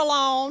leave it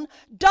alone.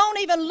 Don't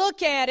even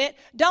look at it.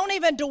 Don't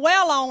even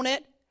dwell on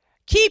it.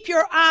 Keep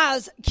your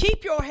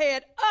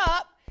head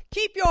up.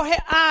 Keep your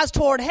eyes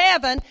toward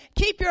heaven.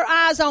 Keep your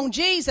eyes on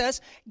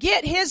Jesus.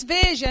 Get his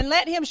vision.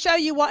 Let him show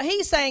you what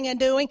he's saying and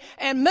doing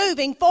and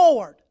moving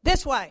forward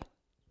this way.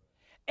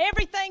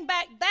 Everything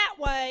back that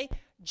way,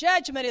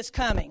 judgment is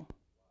coming.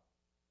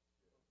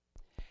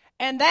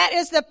 And that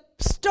is the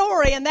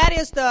story, and that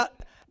is the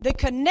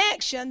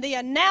connection, the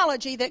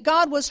analogy that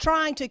God was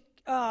trying to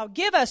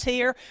give us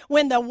here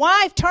when the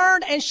wife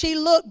turned and she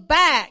looked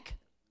back.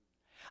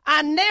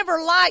 I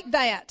never liked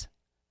that.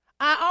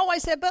 I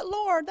always said, but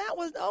Lord,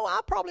 I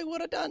probably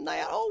would have done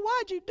that. Oh,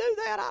 why'd you do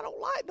that? I don't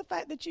like the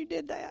fact that you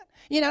did that.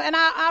 And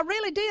I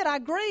really did. I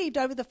grieved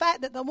over the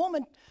fact that the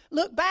woman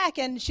looked back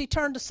and she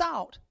turned to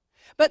salt.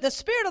 But the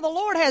Spirit of the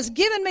Lord has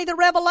given me the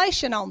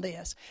revelation on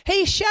this.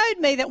 He showed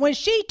me that when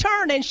she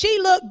turned and she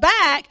looked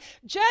back,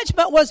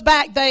 judgment was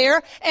back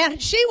there,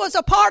 and she was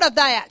a part of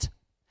that.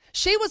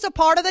 She was a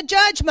part of the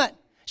judgment.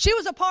 She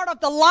was a part of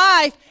the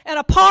life and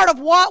a part of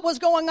what was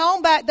going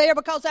on back there,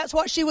 because that's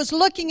what she was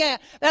looking at.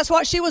 That's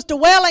what she was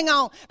dwelling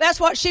on. That's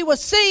what she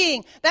was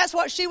seeing. That's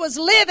what she was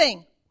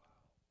living.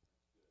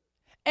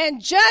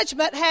 And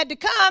judgment had to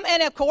come,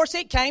 and of course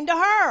it came to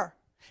her.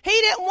 He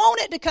didn't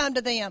want it to come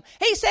to them.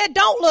 He said,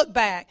 don't look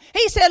back.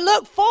 He said,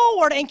 look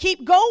forward and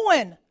keep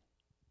going.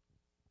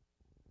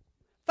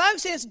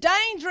 Folks, it's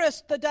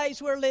dangerous the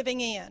days we're living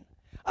in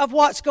of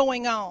what's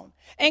going on.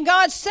 And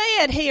God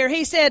said here,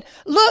 he said,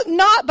 look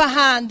not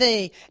behind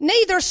thee,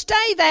 neither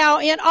stay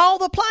thou in all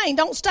the plain.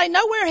 Don't stay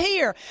nowhere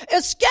here.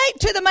 Escape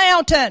to the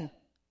mountain.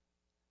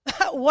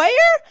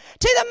 Where?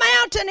 To the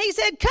mountain. He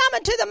said, come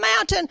into the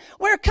mountain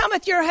where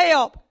cometh your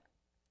help.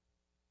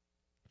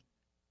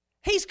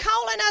 He's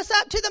calling us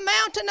up to the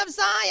mountain of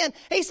Zion.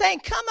 He's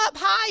saying, come up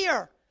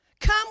higher.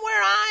 Come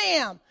where I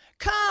am.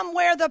 Come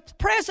where the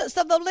presence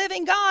of the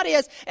living God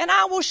is, and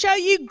I will show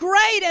you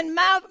great and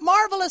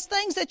marvelous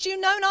things that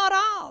you know not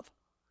of.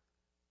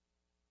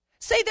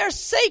 See, there's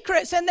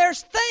secrets and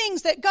there's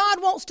things that God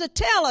wants to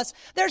tell us.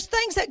 There's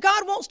things that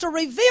God wants to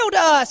reveal to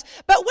us,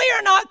 but we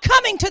are not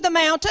coming to the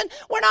mountain.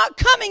 We're not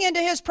coming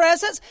into his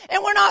presence,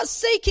 and we're not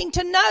seeking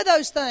to know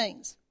those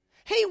things.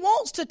 He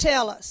wants to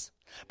tell us.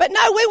 But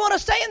no, we want to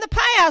stay in the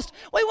past.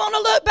 We want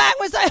to look back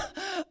and say,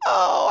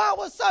 oh, I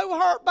was so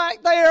hurt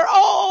back there.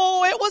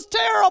 Oh, it was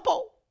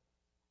terrible.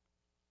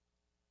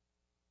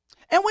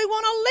 And we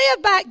want to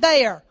live back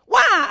there.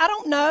 Why? I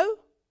don't know.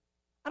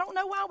 I don't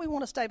know why we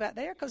want to stay back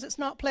there, because it's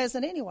not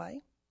pleasant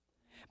anyway.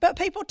 But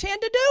people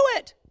tend to do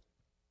it.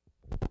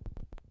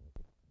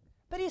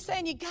 But he's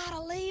saying you got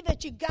to leave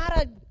it. You got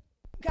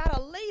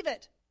to leave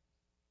it.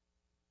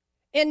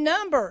 In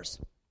Numbers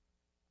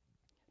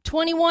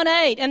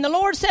 21:8, and the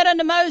Lord said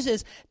unto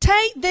Moses,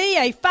 take thee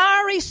a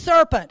fiery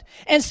serpent,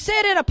 and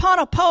set it upon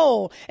a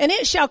pole, and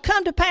it shall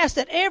come to pass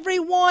that every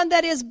one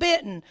that is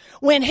bitten,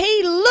 when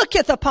he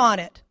looketh upon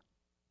it.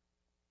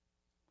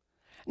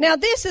 Now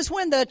this is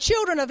when the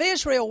children of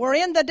Israel were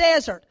in the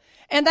desert,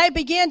 and they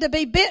began to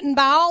be bitten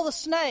by all the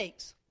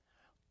snakes,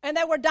 and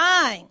they were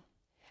dying.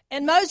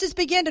 And Moses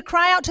began to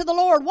cry out to the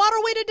Lord, what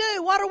are we to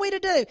do? What are we to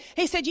do?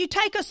 He said, you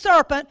take a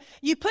serpent,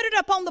 you put it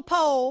up on the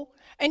pole,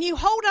 and you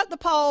hold up the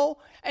pole,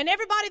 and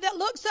everybody that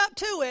looks up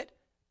to it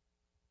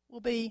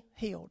will be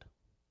healed.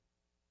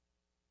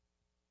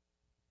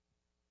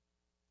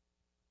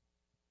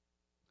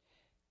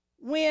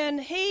 When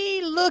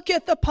he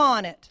looketh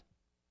upon it.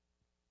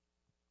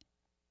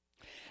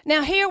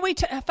 Now here we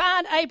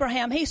find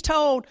Abraham. He's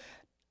told,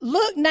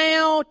 look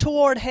now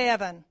toward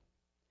heaven.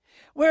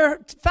 We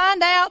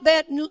find out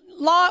that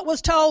Lot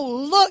was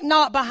told, look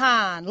not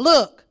behind,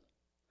 look.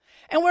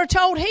 And we're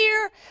told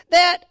here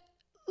that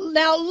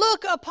now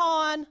look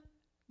upon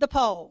the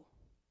pole.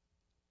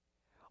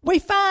 We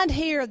find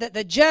here that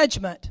the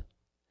judgment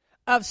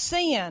of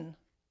sin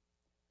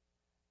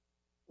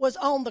was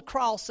on the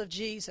cross of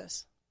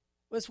Jesus,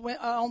 was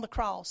on the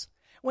cross.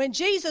 When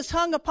Jesus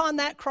hung upon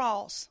that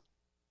cross,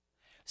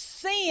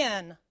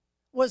 sin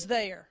was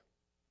there.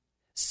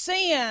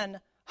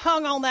 Sin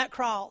hung on that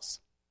cross.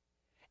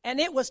 And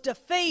it was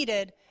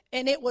defeated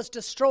and it was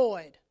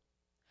destroyed.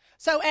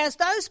 So as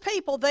those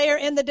people there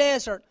in the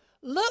desert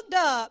looked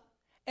up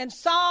and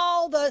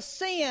saw the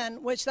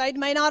sin, which they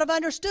may not have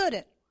understood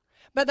it,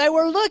 but they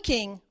were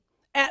looking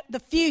at the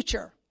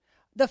future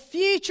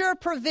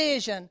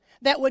provision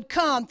that would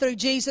come through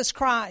Jesus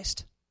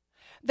Christ.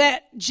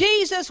 That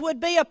Jesus would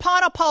be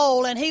upon a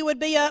pole and he would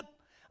be up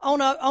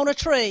on a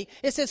tree.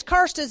 It says,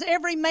 cursed is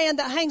every man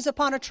that hangs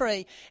upon a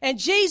tree. And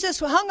Jesus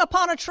hung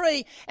upon a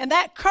tree, and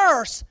that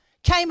curse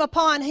came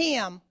upon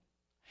him.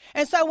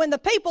 And so when the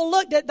people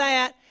looked at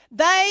that,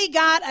 they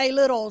got a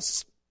little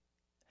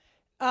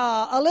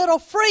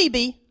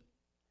freebie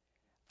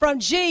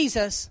from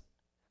Jesus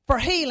for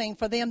healing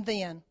for them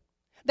then.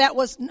 That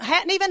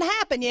hadn't even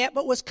happened yet,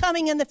 but was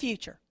coming in the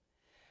future.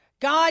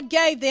 God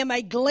gave them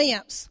a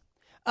glimpse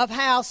of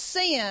how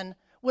sin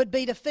would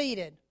be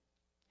defeated,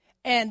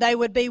 and they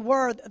would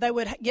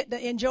get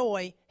to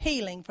enjoy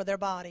healing for their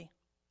body.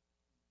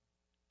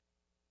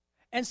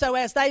 And so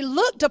as they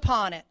looked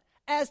upon it,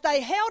 as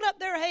they held up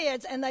their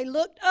heads and they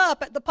looked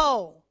up at the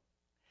pole,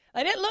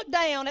 they didn't look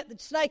down at the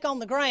snake on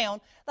the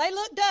ground. They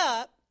looked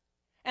up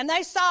and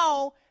they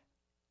saw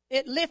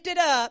it lifted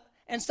up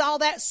and saw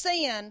that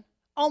sin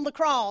on the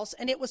cross,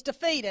 and it was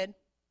defeated.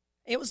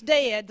 It was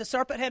dead. The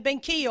serpent had been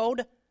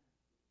killed.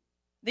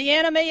 The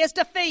enemy is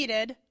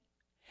defeated.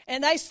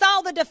 And they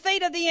saw the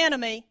defeat of the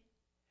enemy.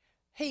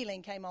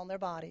 Healing came on their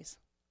bodies.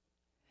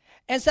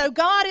 And so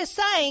God is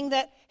saying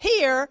that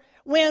here,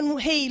 when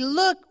he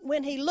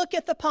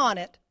looketh upon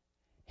it,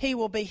 he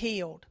will be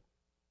healed.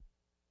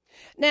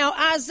 Now,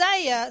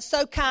 Isaiah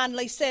so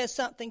kindly says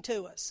something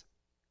to us.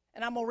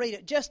 And I'm going to read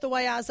it just the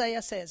way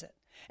Isaiah says it.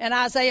 And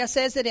Isaiah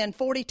says it in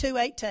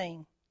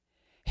 42:18.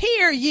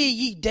 Hear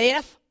ye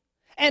deaf,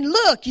 and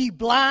look ye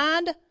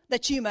blind,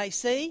 that you may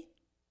see.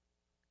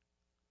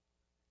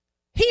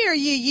 Hear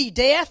ye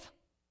deaf,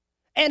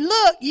 and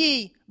look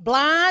ye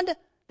blind,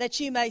 that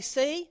you may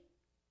see.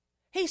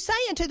 He's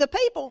saying to the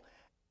people,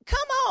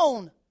 come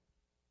on,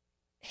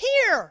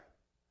 hear,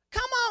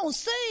 come on,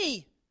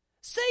 see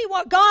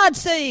what God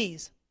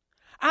sees.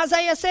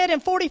 Isaiah said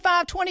in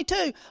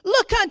 45:22,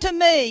 look unto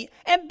me,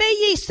 and be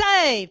ye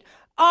saved,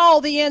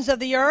 all the ends of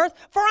the earth,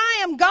 for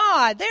I am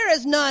God, there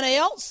is none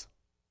else.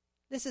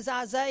 This is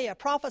Isaiah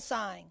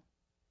prophesying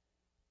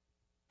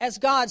as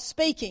God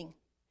speaking.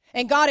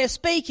 And God is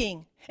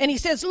speaking. And he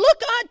says,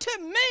 look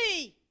unto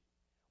me.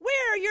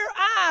 Where are your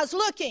eyes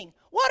looking?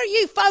 What are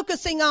you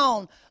focusing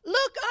on?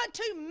 Look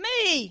unto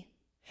me,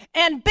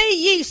 and be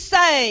ye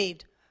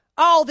saved,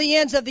 all the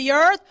ends of the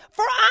earth,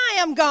 for I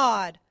am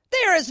God.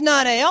 There is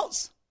none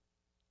else.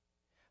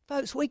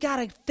 Folks, we got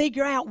to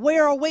figure out,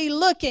 where are we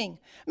looking?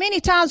 Many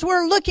times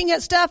we're looking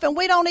at stuff and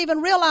we don't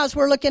even realize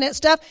we're looking at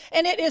stuff,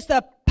 and it is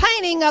the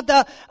painting of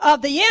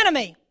the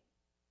enemy.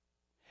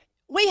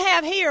 We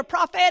have here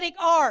prophetic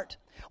art.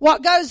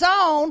 What goes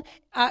on,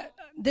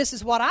 this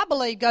is what I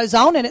believe goes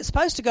on, and it's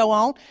supposed to go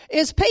on,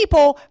 is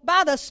people,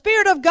 by the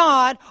Spirit of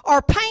God,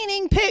 are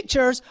painting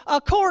pictures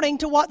according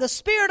to what the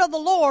Spirit of the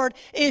Lord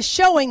is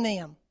showing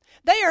them.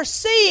 They are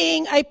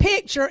seeing a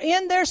picture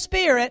in their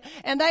spirit,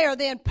 and they are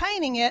then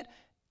painting it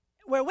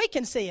where we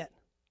can see it.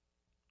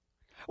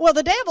 Well,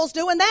 the devil's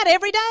doing that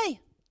every day.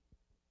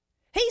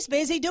 He's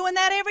busy doing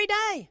that every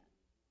day.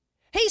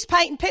 He's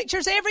painting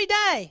pictures every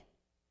day.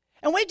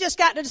 And we just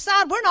got to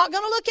decide we're not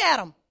going to look at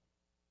them.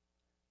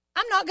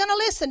 I'm not going to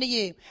listen to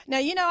you. Now,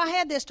 I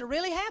had this to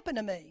really happen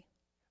to me,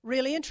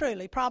 really and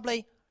truly,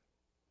 probably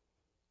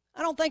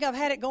I don't think I've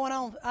had it going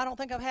on. I don't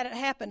think I've had it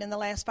happen in the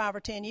last 5 or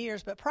 10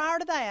 years. But prior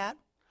to that,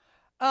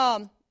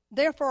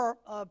 there for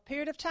a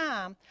period of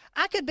time,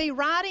 I could be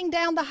riding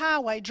down the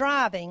highway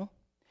driving,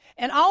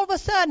 and all of a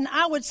sudden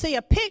I would see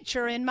a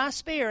picture in my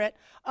spirit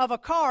of a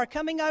car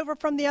coming over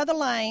from the other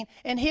lane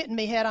and hitting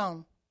me head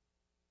on.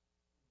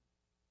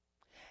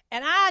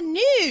 And I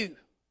knew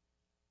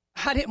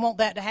I didn't want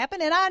that to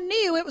happen, and I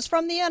knew it was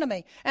from the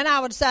enemy. And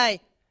I would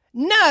say,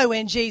 no,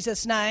 in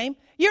Jesus' name.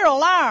 You're a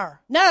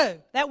liar.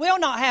 No, that will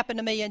not happen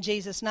to me in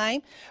Jesus'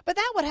 name. But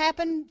that would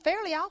happen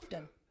fairly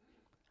often.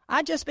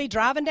 I'd just be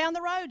driving down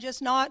the road,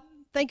 just not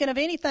thinking of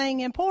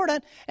anything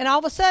important, and all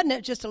of a sudden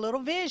it's just a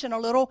little vision, a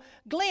little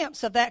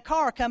glimpse of that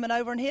car coming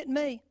over and hitting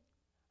me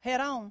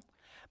head on.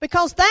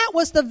 Because that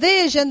was the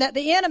vision that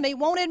the enemy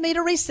wanted me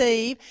to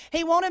receive.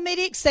 He wanted me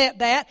to accept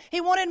that.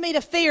 He wanted me to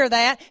fear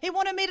that. He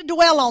wanted me to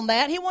dwell on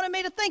that. He wanted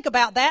me to think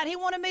about that. He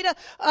wanted me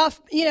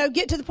to,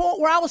 get to the point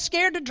where I was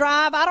scared to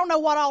drive. I don't know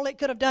what all it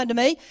could have done to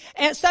me.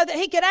 And so that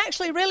he could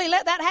actually really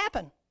let that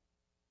happen.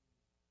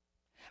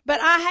 But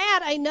I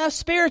had enough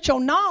spiritual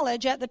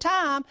knowledge at the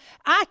time,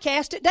 I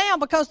cast it down,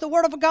 because the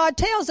Word of God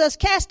tells us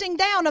casting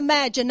down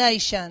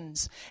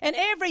imaginations and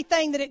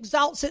everything that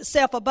exalts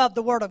itself above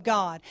the Word of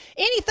God.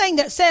 Anything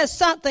that says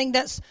something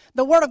that's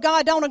the Word of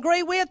God don't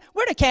agree with,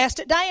 we're to cast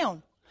it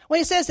down. When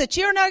he says that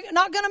you're not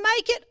going to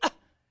make it,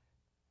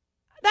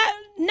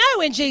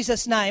 no, in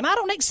Jesus' name. I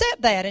don't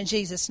accept that in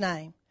Jesus'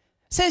 name.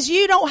 Says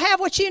you don't have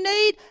what you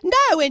need?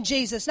 No, in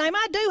Jesus' name.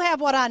 I do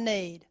have what I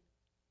need.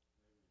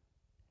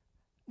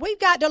 We've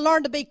got to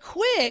learn to be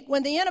quick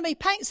when the enemy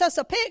paints us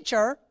a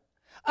picture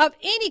of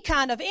any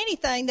kind of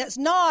anything that's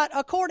not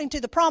according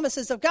to the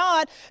promises of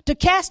God, to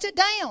cast it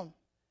down,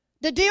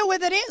 to deal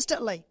with it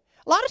instantly.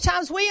 A lot of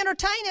times we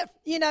entertain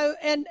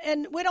it,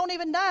 and we don't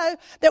even know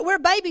that we're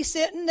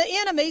babysitting the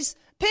enemy's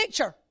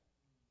picture.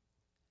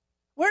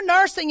 We're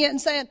nursing it and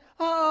saying,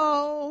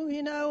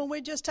 and we're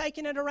just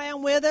taking it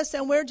around with us,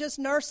 and we're just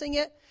nursing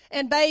it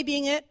and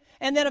babying it,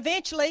 and then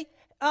eventually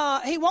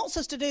he wants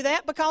us to do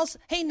that because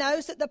he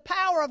knows that the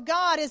power of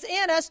God is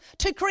in us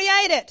to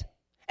create it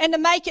and to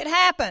make it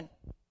happen.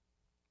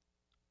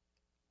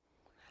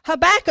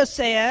 Habakkuk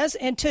says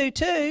in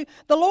 2:2,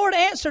 the Lord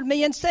answered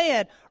me and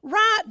said,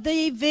 write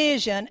the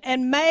vision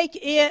and make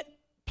it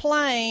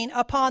plain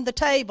upon the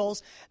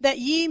tables, that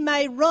ye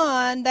may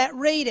run that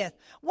readeth.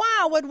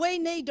 Why would we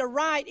need to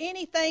write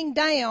anything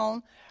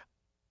down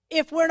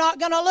if we're not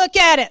going to look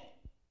at it?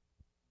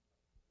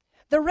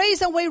 The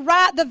reason we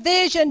write the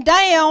vision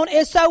down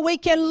is so we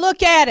can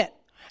look at it,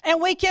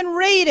 and we can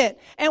read it,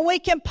 and we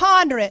can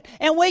ponder it,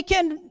 and we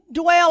can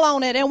dwell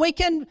on it, and we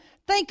can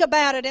think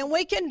about it, and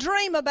we can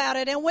dream about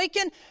it, and we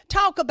can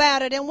talk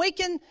about it, and we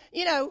can,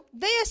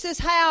 this is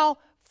how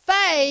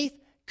faith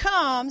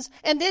comes,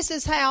 and this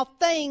is how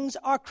things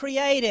are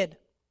created.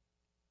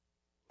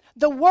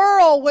 The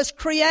world was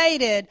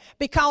created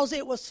because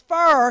it was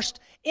first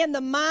in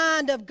the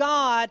mind of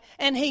God,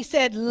 and he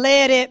said,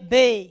 let it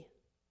be.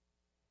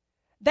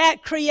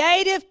 That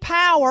creative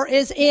power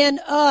is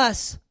in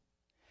us.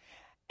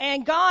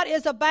 And God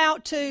is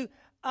about to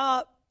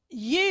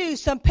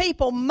use some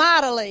people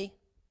mightily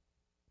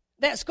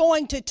that's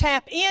going to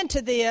tap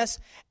into this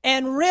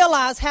and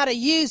realize how to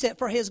use it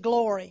for his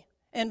glory,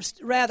 and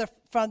rather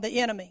from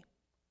the enemy.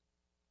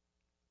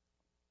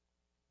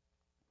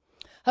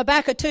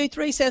 Habakkuk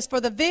 2:3 says, for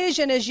the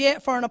vision is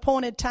yet for an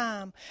appointed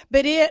time,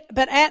 but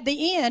at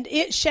the end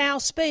it shall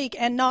speak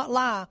and not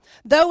lie.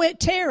 Though it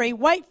tarry,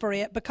 wait for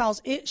it,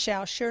 because it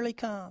shall surely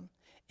come.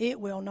 It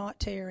will not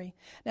tarry.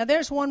 Now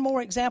there's one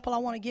more example I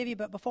want to give you,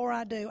 but before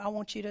I do, I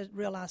want you to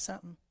realize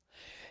something.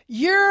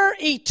 Your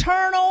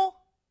internal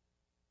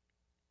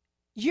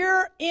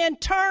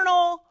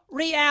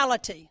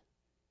reality,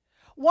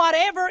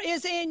 whatever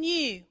is in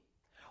you,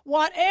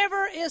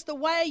 whatever is the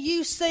way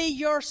you see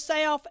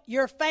yourself,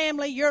 your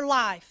family, your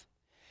life,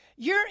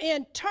 your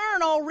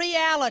internal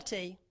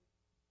reality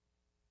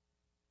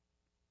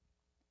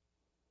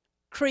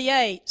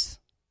creates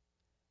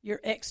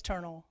your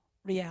external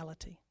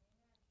reality.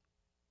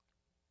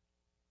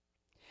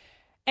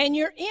 And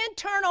your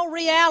internal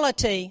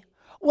reality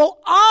will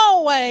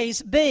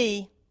always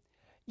be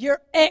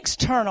your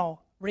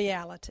external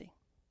reality.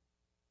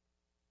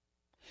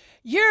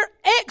 Your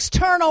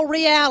external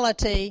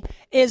reality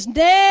is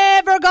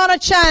never going to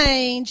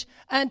change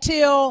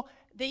until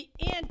the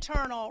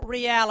internal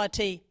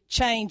reality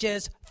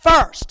changes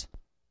first.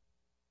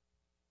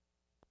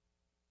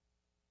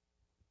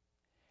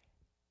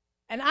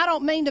 And I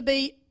don't mean to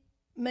be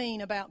mean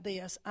about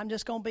this. I'm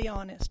just going to be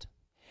honest.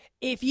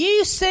 If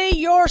you see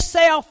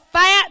yourself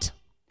fat,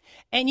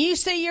 and you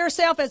see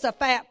yourself as a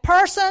fat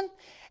person,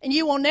 and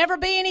you will never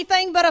be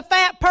anything but a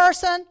fat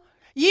person,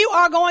 you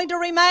are going to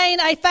remain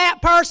a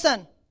fat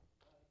person,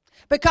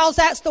 because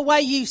that's the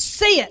way you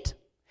see it.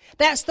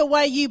 That's the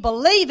way you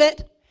believe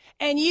it.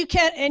 And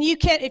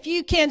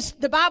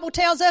the Bible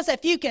tells us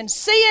if you can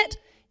see it,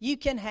 you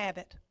can have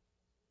it.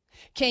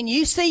 Can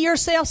you see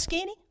yourself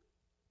skinny?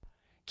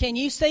 Can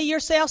you see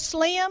yourself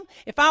slim?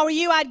 If I were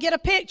you, I'd get a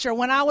picture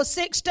when I was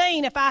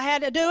 16, if I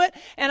had to do it,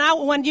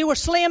 and when you were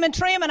slim and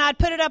trim, and I'd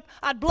put it up,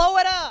 I'd blow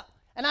it up,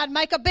 and I'd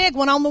make a big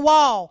one on the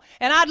wall,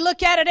 and I'd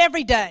look at it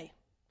every day.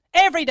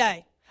 Every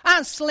day.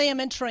 I'm slim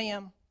and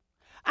trim.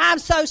 I'm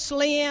so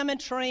slim and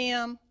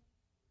trim.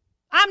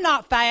 I'm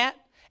not fat.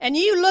 And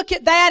you look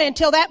at that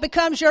until that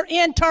becomes your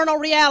internal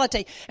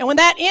reality. And when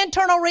that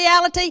internal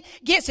reality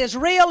gets as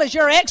real as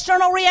your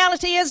external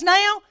reality is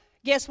now,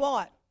 guess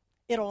what?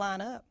 It'll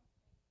line up.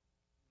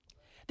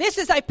 This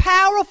is a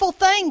powerful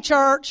thing,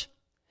 church.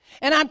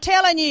 And I'm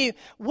telling you,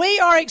 we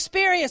are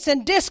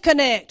experiencing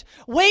disconnect.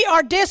 We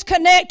are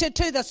disconnected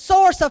to the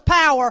source of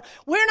power.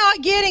 We're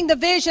not getting the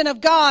vision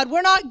of God.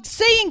 We're not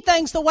seeing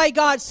things the way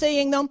God's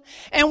seeing them.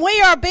 And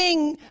we are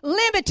being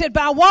limited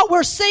by what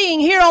we're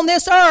seeing here on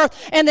this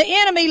earth. And the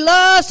enemy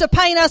loves to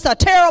paint us a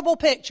terrible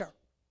picture.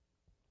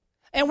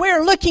 And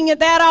we're looking at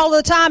that all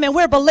the time, and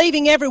we're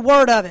believing every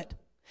word of it.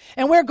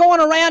 And we're going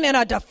around in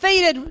a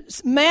defeated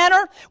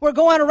manner. We're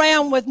going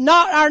around with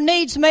not our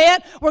needs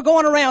met. We're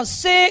going around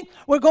sick.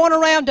 We're going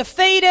around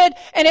defeated.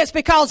 And it's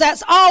because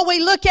that's all we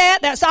look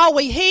at. That's all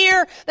we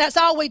hear. That's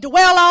all we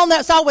dwell on.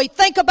 That's all we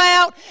think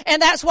about.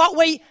 And that's what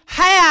we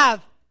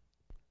have.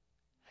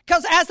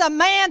 Because as a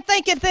man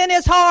thinketh in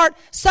his heart,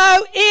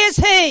 so is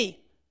he.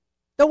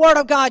 The Word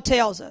of God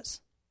tells us.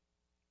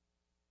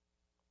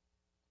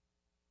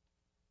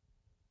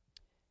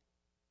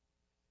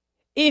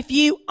 If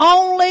you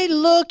only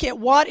look at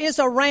what is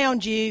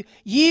around you,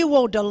 you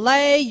will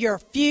delay your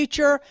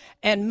future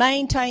and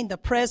maintain the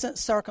present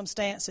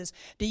circumstances.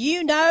 Do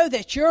you know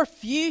that your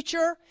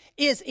future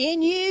is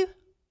in you?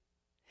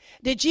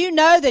 Did you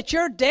know that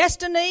your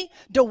destiny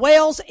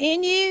dwells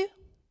in you?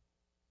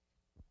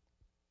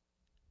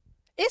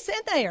 It's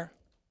in there.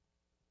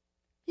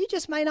 You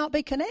just may not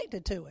be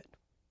connected to it.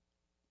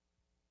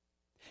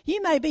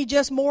 You may be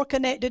just more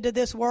connected to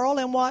this world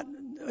and what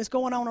is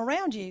going on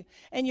around you,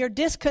 and you're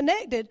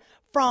disconnected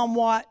from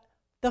what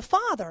the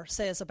Father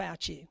says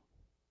about you.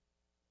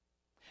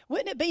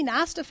 Wouldn't it be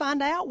nice to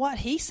find out what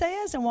He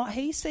says and what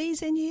He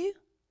sees in you?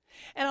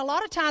 And a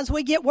lot of times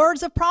we get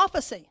words of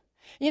prophecy.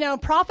 You know,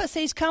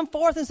 prophecies come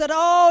forth and said,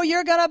 oh,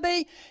 you're going to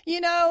be,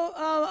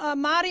 a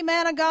mighty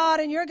man of God,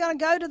 and you're going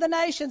to go to the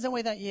nations. And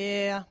we think,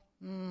 yeah.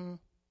 And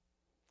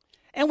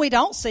we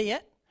don't see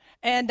it.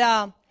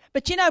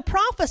 But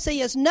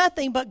prophecy is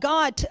nothing but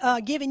God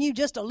giving you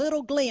just a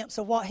little glimpse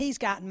of what He's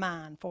got in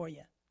mind for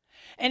you.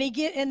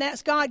 And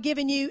that's God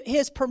giving you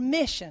His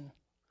permission.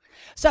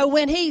 So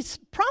when He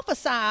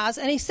prophesies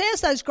and He says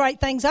those great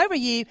things over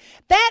you,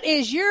 that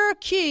is your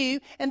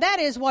cue, and that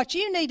is what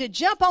you need to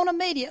jump on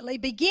immediately,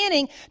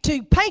 beginning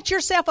to paint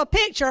yourself a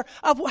picture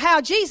of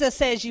how Jesus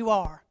says you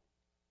are.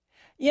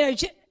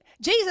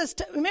 Jesus,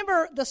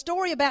 remember the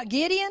story about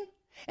Gideon?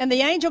 And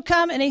the angel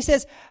come and he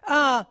says,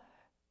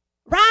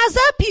 rise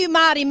up, you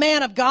mighty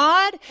man of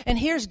God. And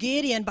here's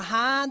Gideon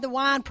behind the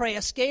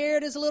winepress,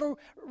 scared as a little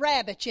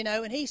rabbit,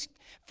 and he's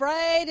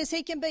afraid as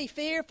he can be,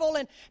 fearful,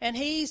 and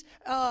he's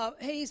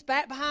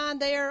back behind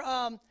there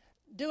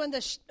doing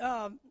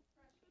the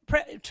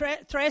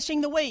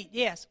threshing the wheat,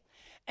 yes.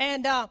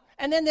 And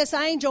then this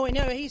angel,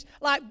 he's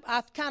like,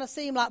 I kind of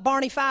see him like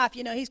Barney Fife,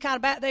 he's kind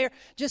of back there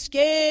just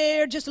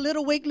scared, just a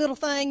little weak little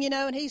thing,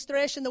 and he's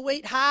threshing the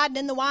wheat, hiding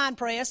in the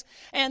winepress.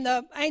 And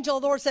the angel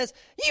of the Lord says,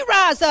 you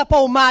rise up,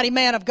 old mighty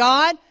man of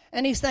God.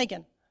 And he's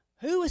thinking,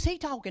 who is he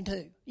talking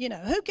to?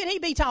 Who can he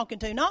be talking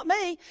to? Not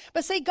me.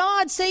 But see,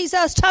 God sees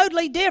us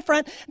totally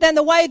different than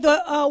the way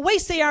we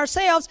see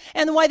ourselves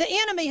and the way the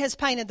enemy has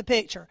painted the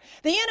picture.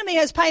 The enemy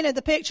has painted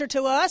the picture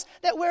to us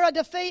that we're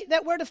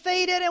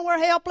defeated and we're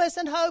helpless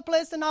and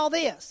hopeless and all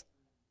this.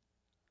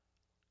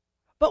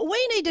 But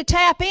we need to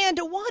tap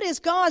into what is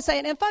God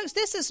saying. And folks,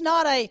 this is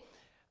not a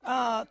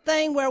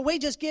thing where we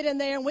just get in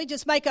there and we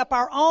just make up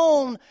our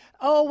own.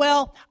 Oh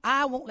well,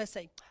 I want to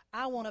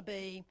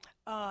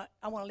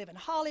live in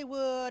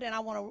Hollywood, and I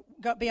want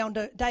to be on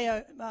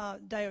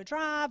Deo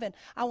Drive, and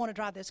I want to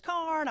drive this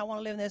car, and I want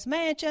to live in this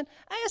mansion.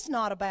 It's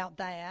not about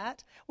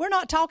that. We're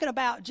not talking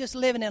about just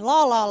living in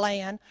la-la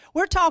land.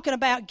 We're talking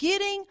about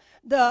getting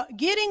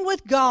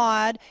with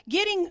God,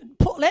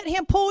 let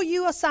Him pull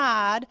you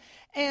aside,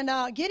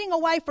 and getting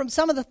away from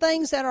some of the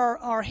things that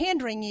are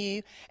hindering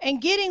you,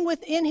 and getting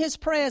within His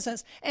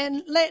presence,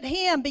 and let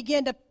Him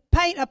begin to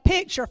paint a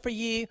picture for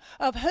you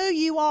of who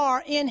you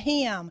are in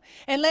Him,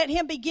 and let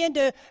Him begin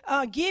to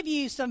give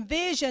you some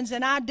visions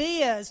and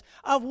ideas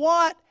of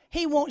what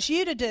He wants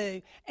you to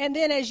do. And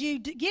then as you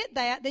get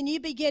that, then you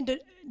begin to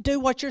do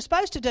what you're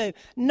supposed to do.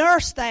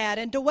 Nurse that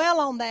and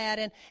dwell on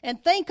that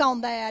and think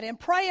on that and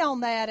pray on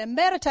that and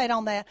meditate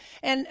on that.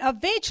 And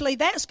eventually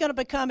that's going to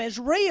become as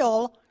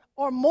real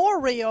or more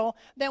real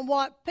than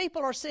what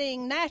people are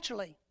seeing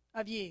naturally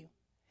of you.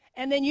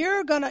 And then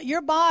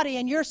your body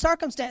and your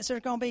circumstances are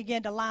going to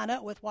begin to line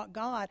up with what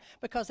God,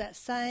 because that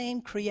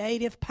same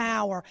creative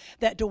power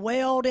that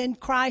dwelled in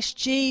Christ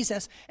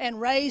Jesus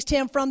and raised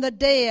Him from the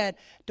dead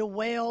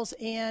dwells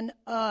in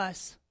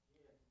us.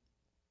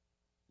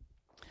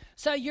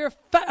 So your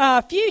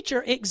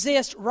future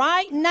exists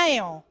right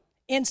now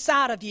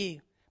inside of you,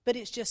 but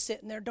it's just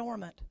sitting there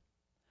dormant.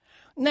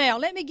 Now,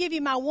 let me give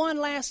you my one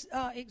last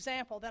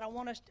example that I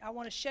want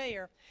to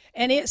share,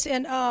 and it's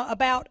in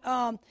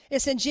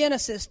it's in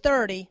Genesis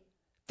 30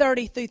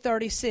 through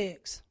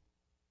 36.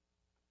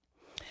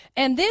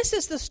 And this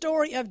is the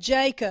story of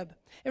Jacob.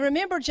 And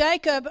remember,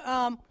 Jacob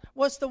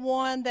was the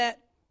one that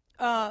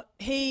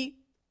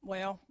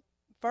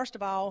first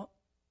of all,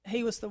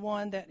 he was the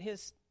one that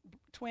his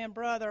twin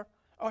brother,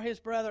 or his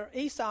brother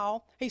Esau,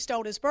 he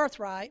stole his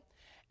birthright.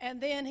 And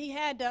then he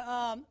had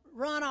to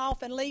run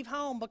off and leave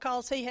home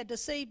because he had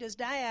deceived his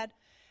dad,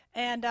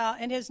 and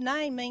his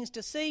name means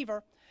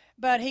deceiver.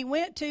 But he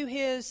went to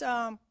his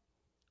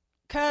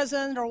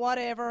cousin or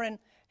whatever, and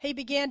he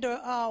began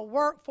to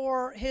work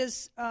for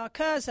his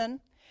cousin,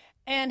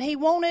 and he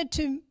wanted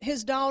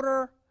his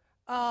daughter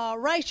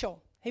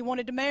Rachel. He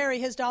wanted to marry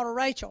his daughter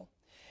Rachel.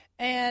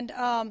 And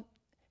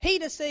he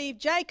deceived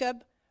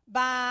Jacob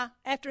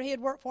after he had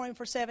worked for him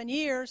for 7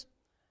 years,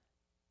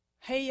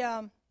 he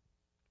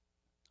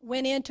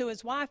went into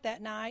his wife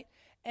that night,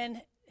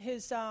 and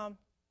his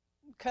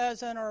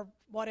cousin or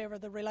whatever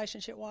the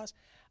relationship was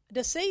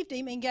deceived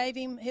him and gave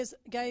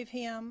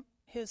him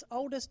his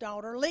oldest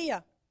daughter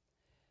Leah.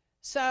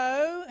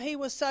 So he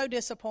was so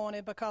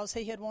disappointed because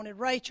he had wanted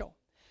Rachel.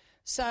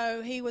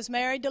 So he was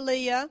married to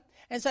Leah,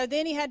 and so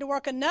then he had to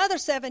work another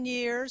 7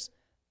 years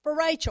for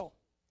Rachel.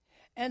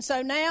 And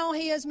so now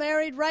he has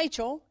married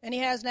Rachel, and he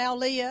has now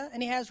Leah,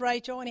 and he has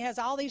Rachel, and he has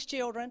all these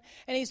children,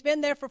 and he's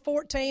been there for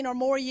 14 or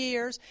more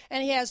years,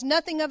 and he has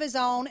nothing of his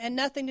own and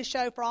nothing to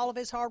show for all of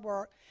his hard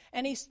work.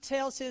 And he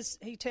tells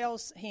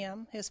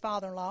him, his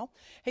father-in-law,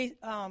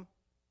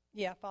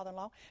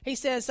 father-in-law, he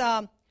says,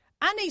 I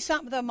need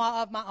something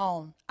of my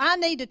own. I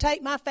need to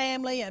take my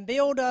family and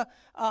build a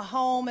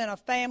home and a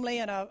family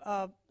and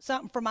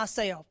something for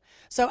myself.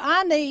 So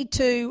I need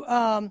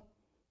to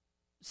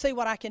see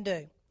what I can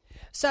do.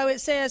 So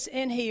it says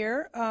in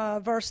here,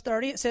 verse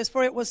 30, it says,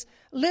 for it was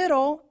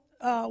little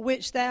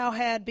which thou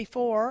had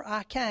before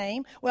I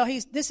came. Well,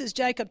 this is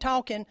Jacob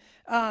talking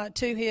to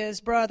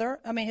his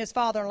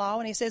father-in-law,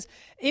 and he says,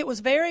 it was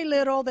very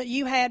little that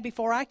you had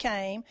before I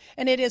came,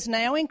 and it is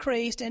now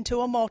increased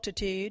into a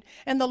multitude,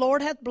 and the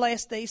Lord hath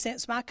blessed thee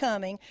since my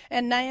coming,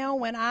 and now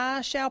when I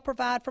shall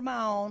provide for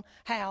my own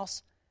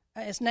house,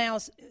 I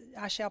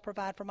shall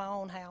provide for my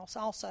own house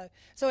also.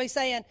 So he's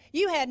saying,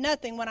 you had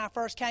nothing when I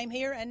first came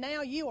here, and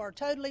now you are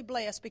totally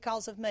blessed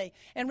because of me.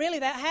 And really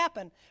that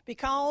happened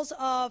because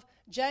of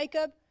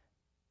Jacob.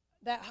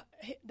 That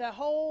the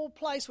whole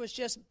place was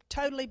just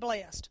totally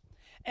blessed.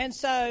 And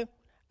so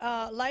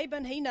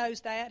Laban, he knows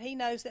that. He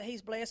knows that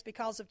he's blessed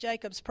because of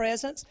Jacob's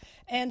presence.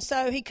 And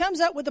so he comes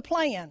up with a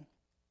plan.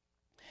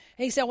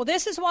 He said, well,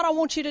 this is what I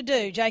want you to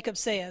do, Jacob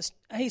says.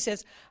 He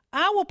says,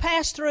 I will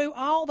pass through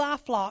all thy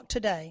flock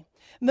today,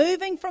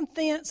 moving from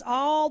thence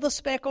all the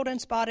speckled and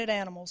spotted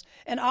animals,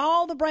 and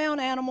all the brown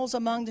animals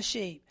among the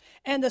sheep,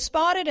 and the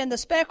spotted and the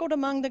speckled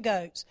among the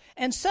goats,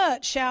 and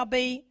such shall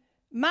be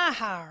my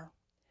hire.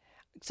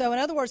 So in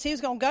other words, he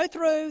was going to go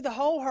through the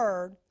whole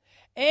herd,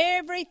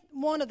 every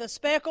one of the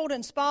speckled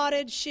and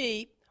spotted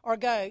sheep or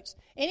goats,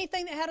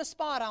 anything that had a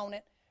spot on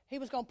it, he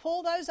was going to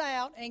pull those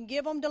out and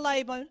give them to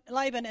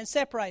Laban and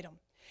separate them.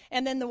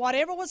 And then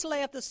whatever was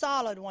left, the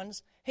solid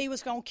ones, he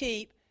was going to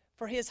keep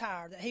for his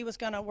hire that he was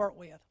going to work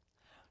with.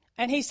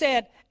 And he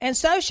said, and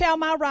so shall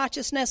my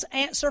righteousness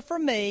answer for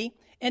me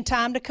in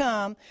time to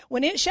come,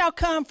 when it shall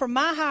come from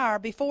my hire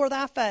before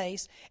thy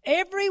face,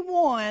 every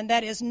one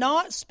that is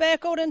not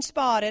speckled and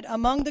spotted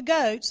among the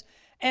goats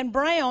and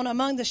brown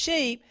among the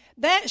sheep,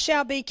 that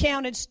shall be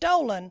counted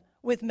stolen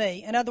with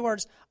me. In other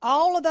words,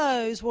 all of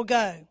those will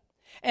go.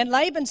 And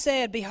Laban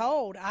said,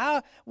 behold,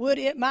 I would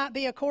it might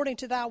be according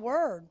to thy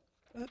word.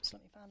 Oops,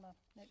 let me find my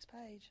next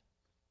page.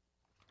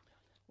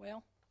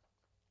 Well,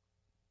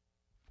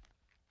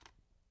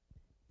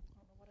 I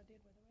don't know what I did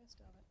with the rest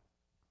of it.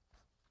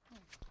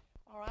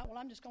 All right, well,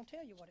 I'm just going to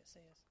tell you what it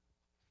says.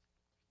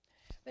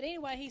 But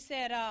anyway, he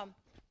said,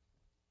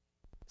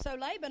 so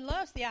Laban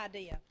loves the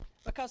idea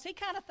because he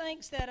kind of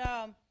thinks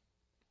that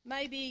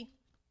maybe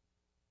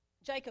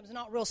Jacob's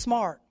not real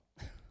smart.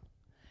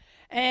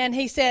 And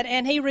he said,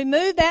 and he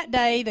removed that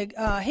day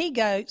the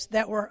he-goats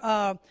that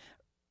were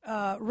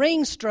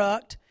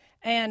ring-struck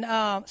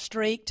and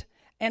streaked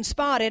and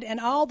spotted, and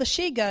all the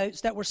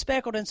she-goats that were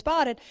speckled and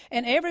spotted,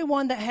 and every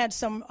one that had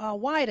some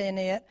white in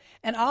it,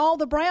 and all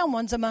the brown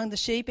ones among the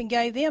sheep, and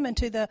gave them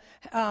into the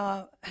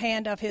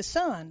hand of his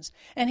sons.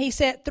 And he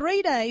set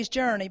 3 days'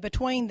 journey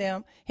between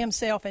them,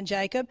 himself and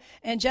Jacob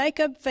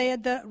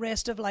fed the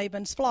rest of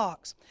Laban's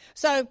flocks.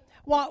 So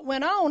what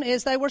went on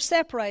is they were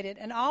separated,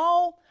 and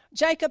all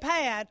Jacob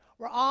had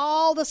were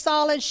all the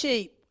solid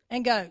sheep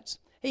and goats.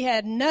 He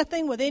had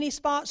nothing with any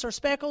spots or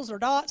speckles or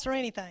dots or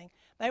anything.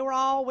 They were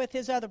all with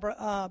his other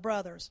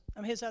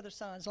his other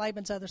sons,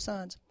 Laban's other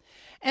sons.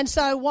 And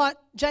so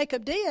what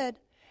Jacob did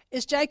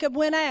is Jacob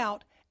went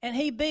out and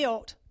he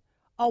built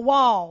a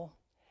wall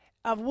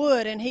of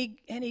wood, and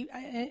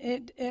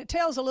it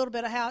tells a little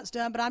bit of how it's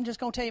done, but I'm just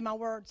going to tell you my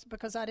words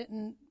because I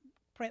didn't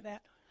print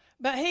that.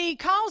 But he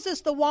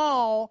causes the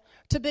wall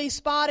to be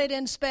spotted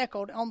and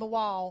speckled on the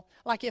wall.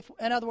 Like if,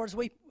 in other words,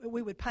 we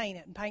would paint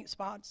it and paint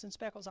spots and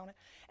speckles on it.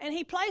 And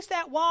he placed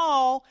that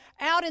wall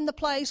out in the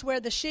place where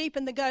the sheep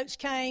and the goats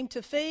came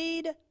to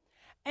feed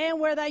and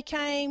where they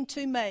came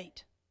to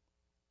mate.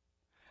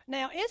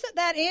 Now, isn't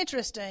that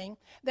interesting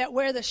that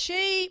where the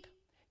sheep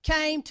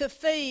came to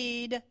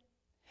feed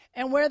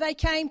and where they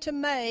came to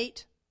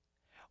mate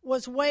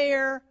was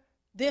where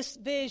this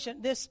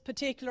vision, this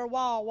particular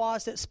wall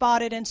was that's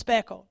spotted and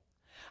speckled?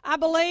 I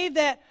believe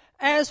that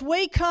as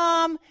we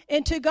come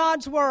into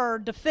God's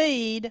Word to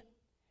feed,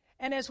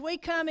 and as we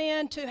come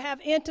in to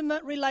have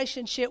intimate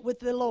relationship with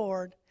the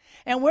Lord,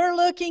 and we're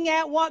looking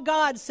at what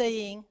God's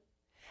seeing,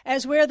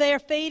 as we're there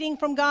feeding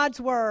from God's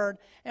Word,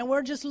 and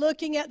we're just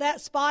looking at that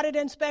spotted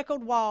and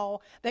speckled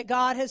wall that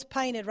God has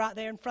painted right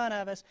there in front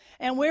of us,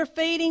 and we're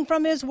feeding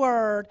from His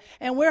Word,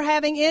 and we're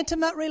having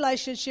intimate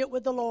relationship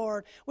with the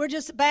Lord. We're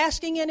just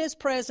basking in His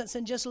presence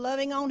and just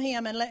loving on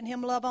Him and letting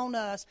Him love on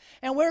us.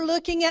 And we're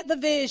looking at the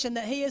vision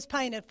that He has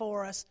painted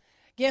for us.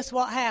 Guess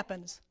what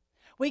happens?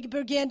 We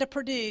begin to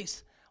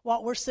produce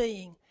what we're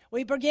seeing.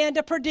 We begin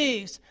to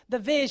produce the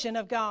vision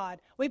of God.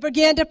 We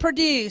begin to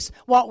produce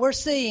what we're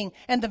seeing.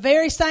 And the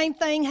very same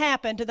thing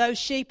happened to those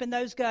sheep and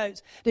those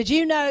goats. Did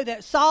you know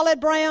that solid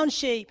brown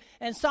sheep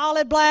and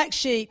solid black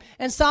sheep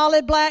and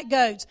solid black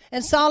goats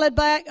and solid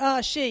black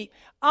sheep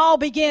all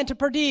began to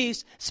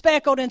produce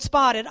speckled and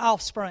spotted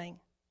offspring,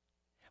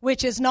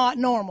 which is not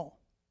normal?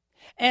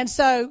 And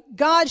so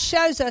God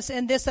shows us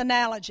in this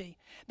analogy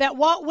that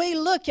what we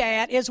look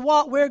at is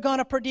what we're going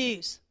to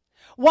produce.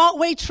 What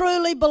we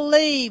truly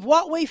believe,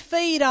 what we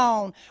feed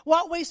on,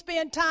 what we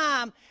spend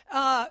time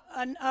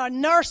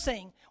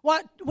nursing,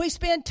 what we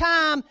spend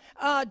time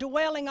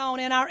dwelling on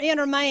in our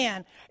inner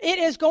man, it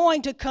is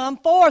going to come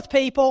forth,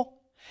 people.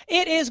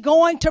 It is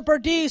going to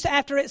produce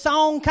after its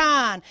own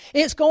kind.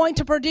 It's going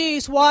to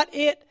produce what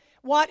it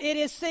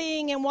is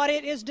seeing and what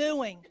it is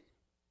doing.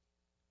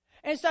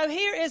 And so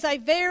here is a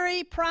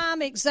very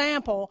prime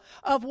example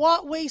of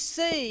what we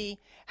see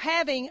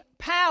having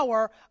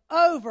power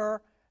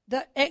over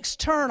the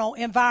external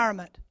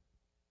environment.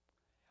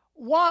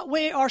 What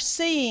we are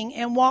seeing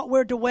and what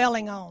we're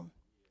dwelling on.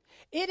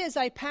 It is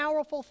a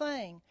powerful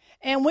thing.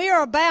 And we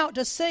are about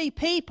to see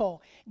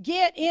people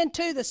get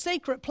into the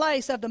secret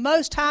place of the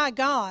Most High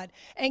God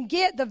and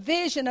get the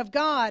vision of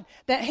God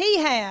that He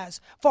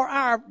has for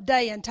our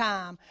day and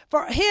time,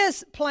 for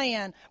His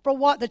plan for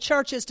what the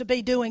church is to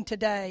be doing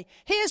today,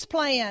 His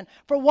plan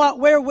for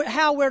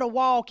how we're to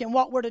walk and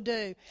what we're to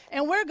do.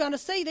 And we're going to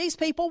see these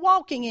people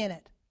walking in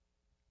it.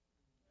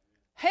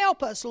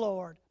 Help us,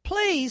 Lord.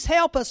 Please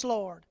help us,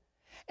 Lord.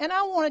 And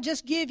I want to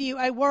just give you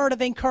a word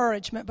of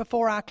encouragement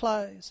before I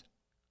close.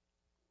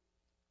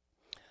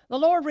 The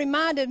Lord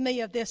reminded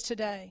me of this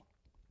today.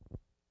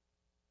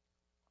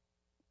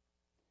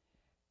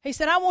 He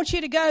said, I want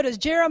you to go to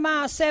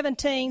Jeremiah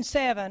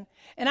 17:7,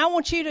 and I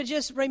want you to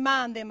just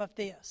remind them of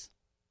this.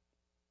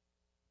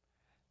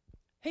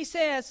 He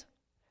says,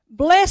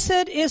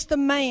 blessed is the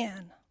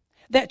man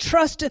that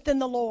trusteth in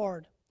the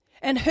Lord,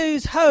 and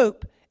whose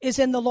hope is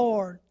in the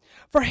Lord.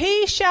 For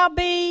he shall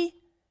be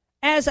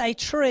as a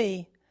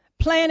tree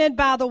planted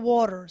by the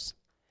waters,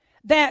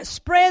 that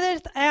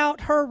spreadeth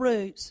out her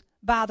roots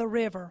by the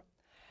river,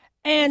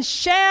 and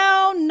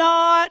shall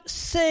not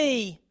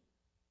see,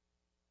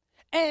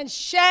 and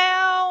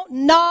shall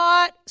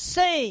not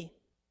see.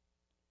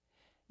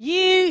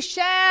 You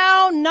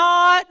shall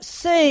not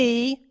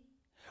see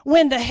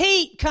when the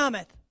heat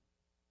cometh,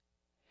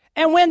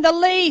 and when the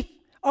leaf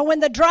or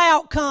when the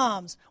drought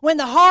comes, when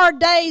the hard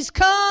days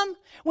come,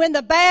 when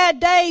the bad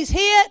days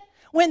hit,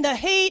 when the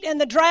heat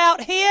and the drought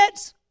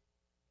hits,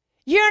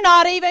 you're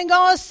not even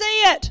going to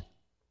see it.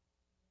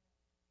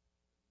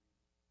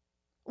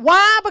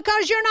 Why?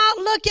 Because you're not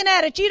looking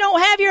at it. You don't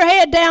have your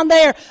head down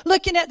there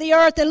looking at the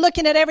earth and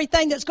looking at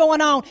everything that's going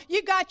on.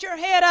 You got your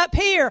head up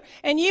here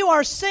and you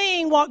are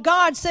seeing what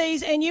God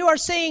sees, and you are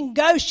seeing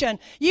Goshen.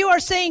 You are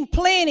seeing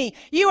plenty.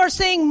 You are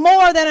seeing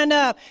more than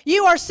enough.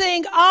 You are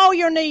seeing all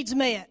your needs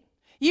met.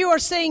 You are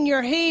seeing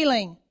your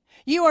healing.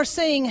 You are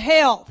seeing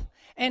health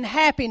and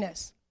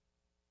happiness.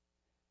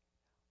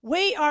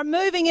 We are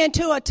moving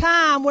into a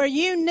time where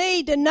you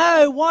need to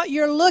know what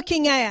you're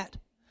looking at.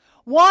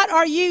 What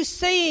are you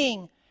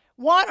seeing?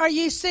 What are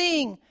you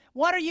seeing?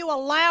 What are you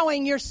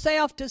allowing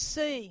yourself to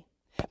see?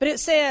 But it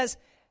says,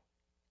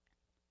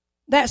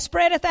 that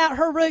spreadeth out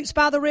her roots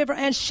by the river,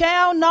 and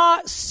shall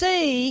not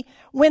see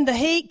when the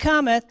heat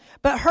cometh,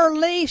 but her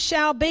leaf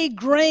shall be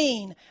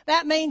green.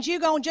 That means you're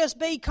going to just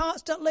be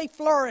constantly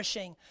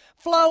flourishing,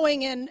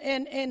 flowing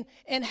in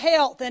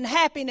health and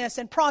happiness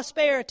and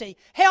prosperity,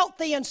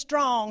 healthy and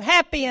strong,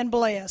 happy and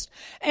blessed.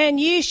 And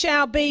you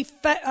shall be,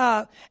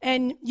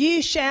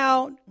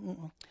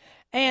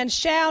 and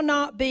shall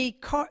not be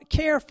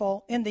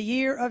careful in the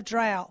year of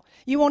drought.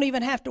 You won't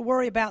even have to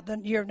worry about the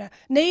year of drought.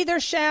 Neither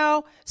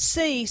shall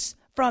cease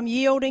from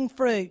yielding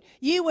fruit.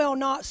 You will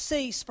not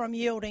cease from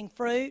yielding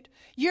fruit.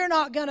 You're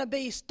not going to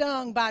be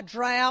stung by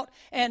drought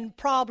and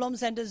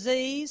problems and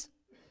disease.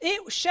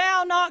 It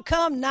shall not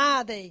come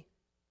nigh thee.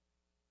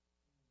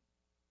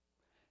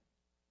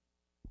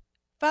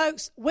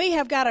 Folks, we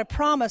have got a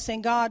promise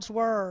in God's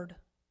Word.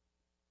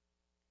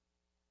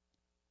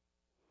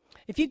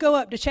 If you go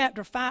up to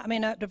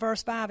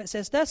verse 5, it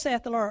says, Thus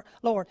saith the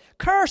Lord,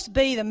 Cursed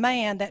be the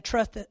man that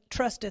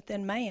trusteth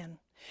in man,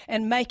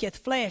 and maketh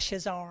flesh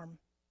his arm,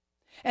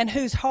 and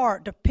whose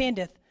heart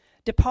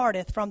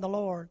departeth from the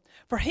Lord.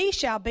 For he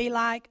shall be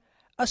like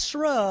a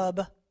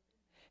shrub.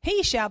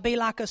 He shall be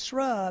like a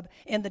shrub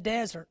in the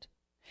desert,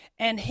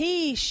 and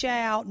he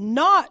shall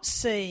not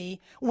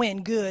see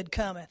when good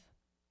cometh,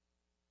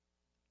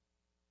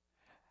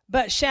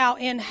 but shall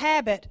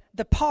inhabit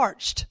the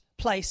parched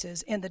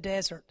places in the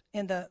desert,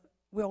 in the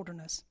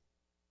wilderness,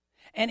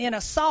 and in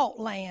a salt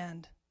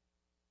land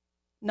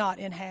not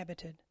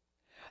inhabited.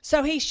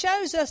 So he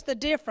shows us the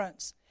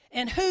difference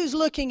in who's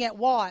looking at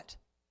what.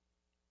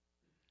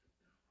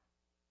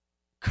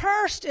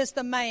 Cursed is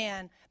the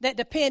man that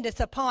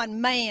dependeth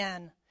upon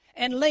man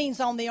and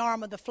leans on the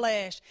arm of the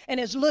flesh and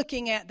is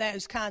looking at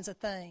those kinds of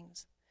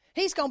things.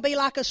 He's going to be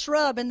like a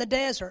shrub in the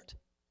desert.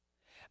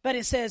 But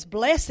it says,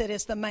 Blessed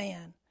is the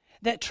man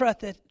that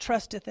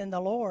trusteth in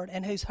the Lord,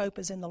 and whose hope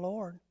is in the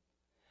Lord.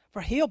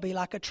 For he'll be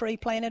like a tree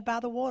planted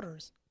by the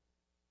waters,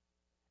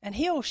 and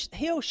he'll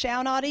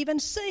shall not even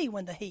see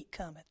when the heat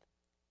cometh.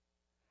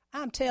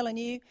 I'm telling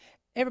you,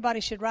 everybody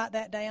should write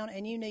that down,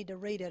 and you need to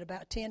read it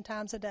about 10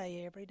 times a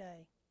day, every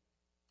day.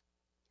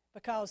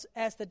 Because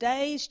as the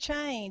days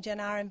change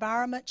and our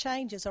environment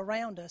changes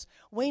around us,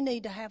 we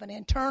need to have an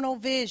internal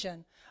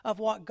vision of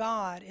what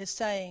God is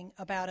saying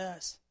about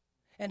us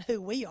and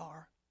who we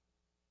are.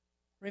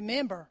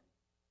 Remember,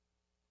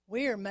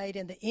 we're made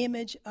in the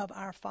image of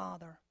our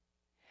Father,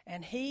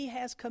 and He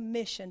has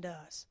commissioned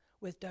us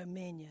with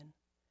dominion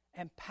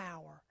and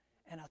power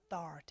and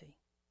authority,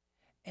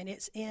 and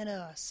it's in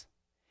us.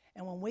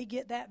 And when we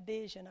get that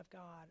vision of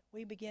God,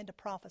 we begin to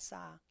prophesy,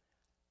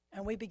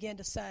 and we begin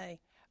to say,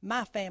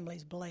 my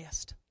family's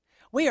blessed.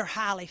 We are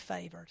highly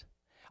favored.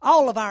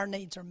 All of our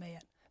needs are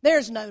met.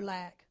 There's no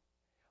lack.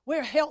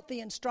 We're healthy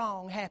and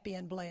strong, happy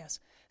and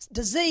blessed.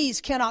 Disease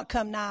cannot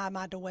come nigh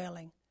my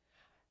dwelling.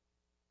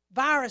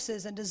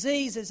 Viruses and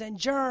diseases and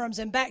germs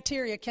and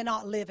bacteria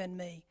cannot live in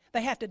me.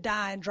 They have to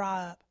die and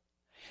dry up.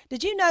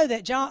 Did you know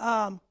that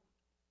John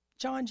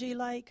G.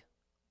 Lake?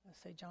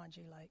 Let's say John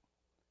G. Lake.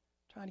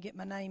 Trying to get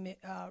my name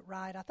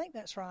right. I think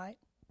that's right.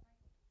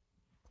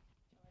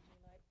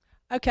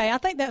 Okay, I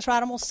think that's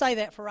right. I'm going to say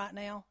that for right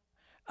now.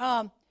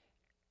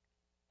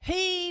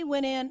 He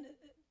went in,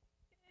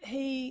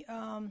 he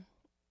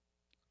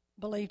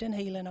believed in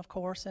healing, of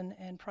course,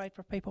 and prayed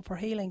for people for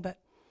healing, but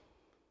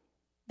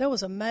there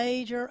was a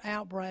major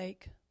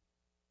outbreak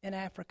in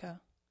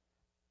Africa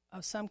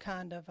of some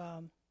kind of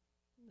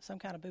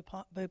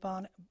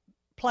bubonic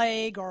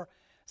plague or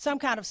some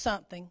kind of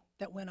something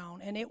that went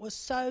on, and it was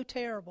so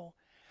terrible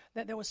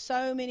that there were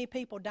so many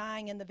people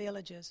dying in the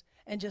villages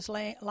and just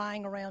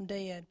lying around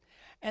dead.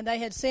 And they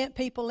had sent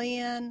people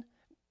in,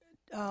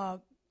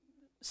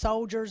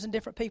 soldiers and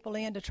different people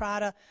in to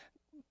try to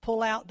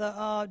pull out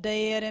the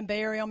dead and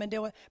bury them and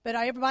deal with it. But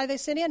everybody they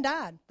sent in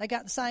died. They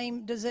got the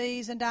same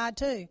disease and died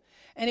too.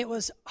 And it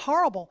was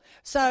horrible.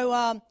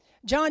 So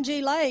John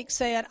G. Lake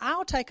said,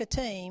 I'll take a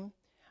team,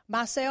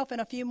 myself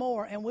and a few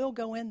more, and we'll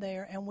go in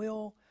there and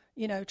we'll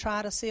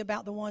try to see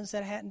about the ones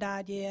that hadn't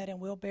died yet, and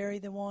we'll bury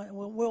the one, and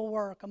we'll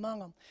work among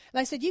them. And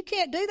they said, you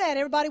can't do that.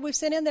 Everybody we've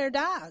sent in there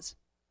dies.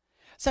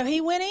 So he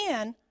went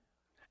in,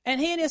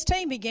 and he and his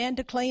team began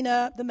to clean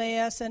up the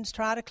mess and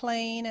try to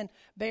clean and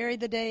bury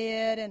the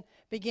dead and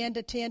begin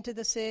to tend to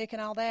the sick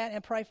and all that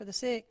and pray for the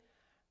sick.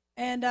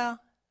 And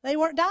they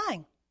weren't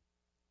dying.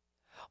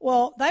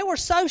 Well, they were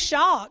so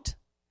shocked.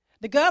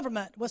 The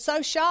government was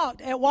so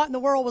shocked at what in the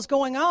world was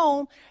going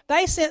on,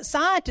 they sent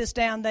scientists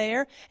down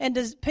there and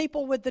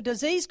people with the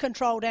disease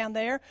control down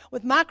there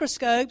with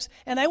microscopes,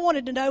 and they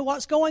wanted to know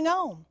what's going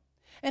on.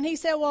 And he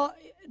said, well,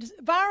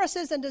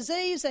 viruses and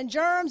disease and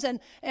germs and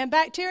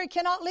bacteria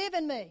cannot live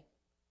in me.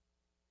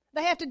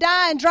 They have to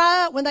die and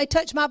dry up when they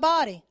touch my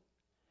body.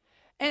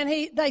 And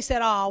they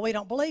said, oh, we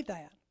don't believe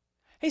that.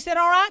 He said,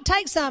 all right,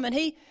 take some. And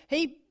he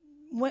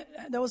went,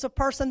 there was a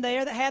person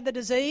there that had the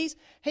disease.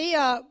 He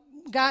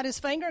got his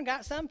finger and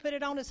got some, put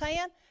it on his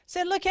hand,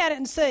 said, look at it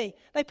and see.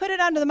 They put it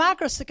under the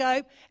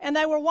microscope, and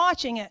they were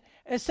watching it.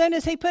 As soon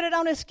as he put it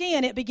on his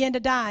skin, it began to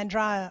die and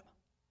dry up.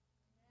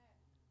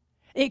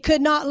 It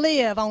could not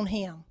live on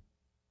him.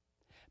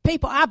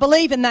 People, I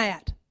believe in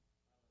that.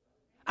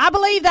 I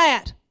believe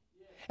that.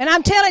 And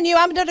I'm telling you,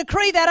 I'm going to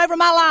decree that over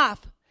my life.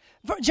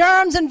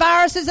 Germs and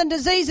viruses and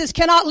diseases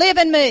cannot live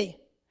in me.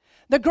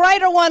 The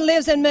greater one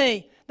lives in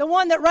me. The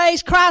one that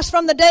raised Christ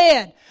from the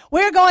dead.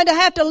 We're going to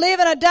have to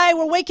live in a day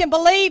where we can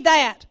believe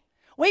that.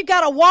 We've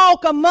got to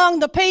walk among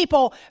the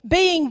people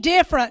being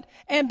different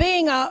and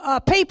being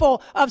a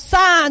people of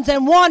signs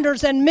and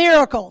wonders and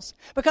miracles.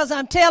 Because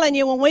I'm telling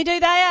you, when we do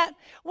that,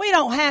 we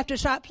don't have to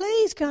shout,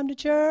 please come to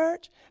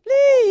church.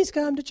 Please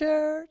come to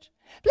church.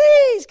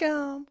 Please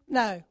come.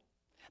 No.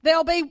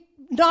 They'll be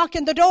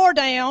knocking the door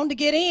down to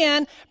get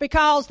in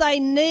because they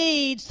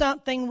need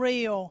something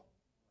real.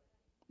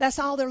 That's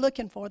all they're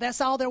looking for.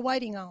 That's all they're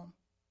waiting on.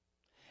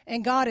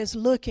 And God is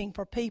looking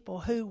for people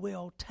who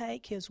will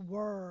take His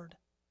word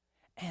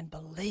and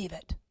believe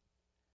it.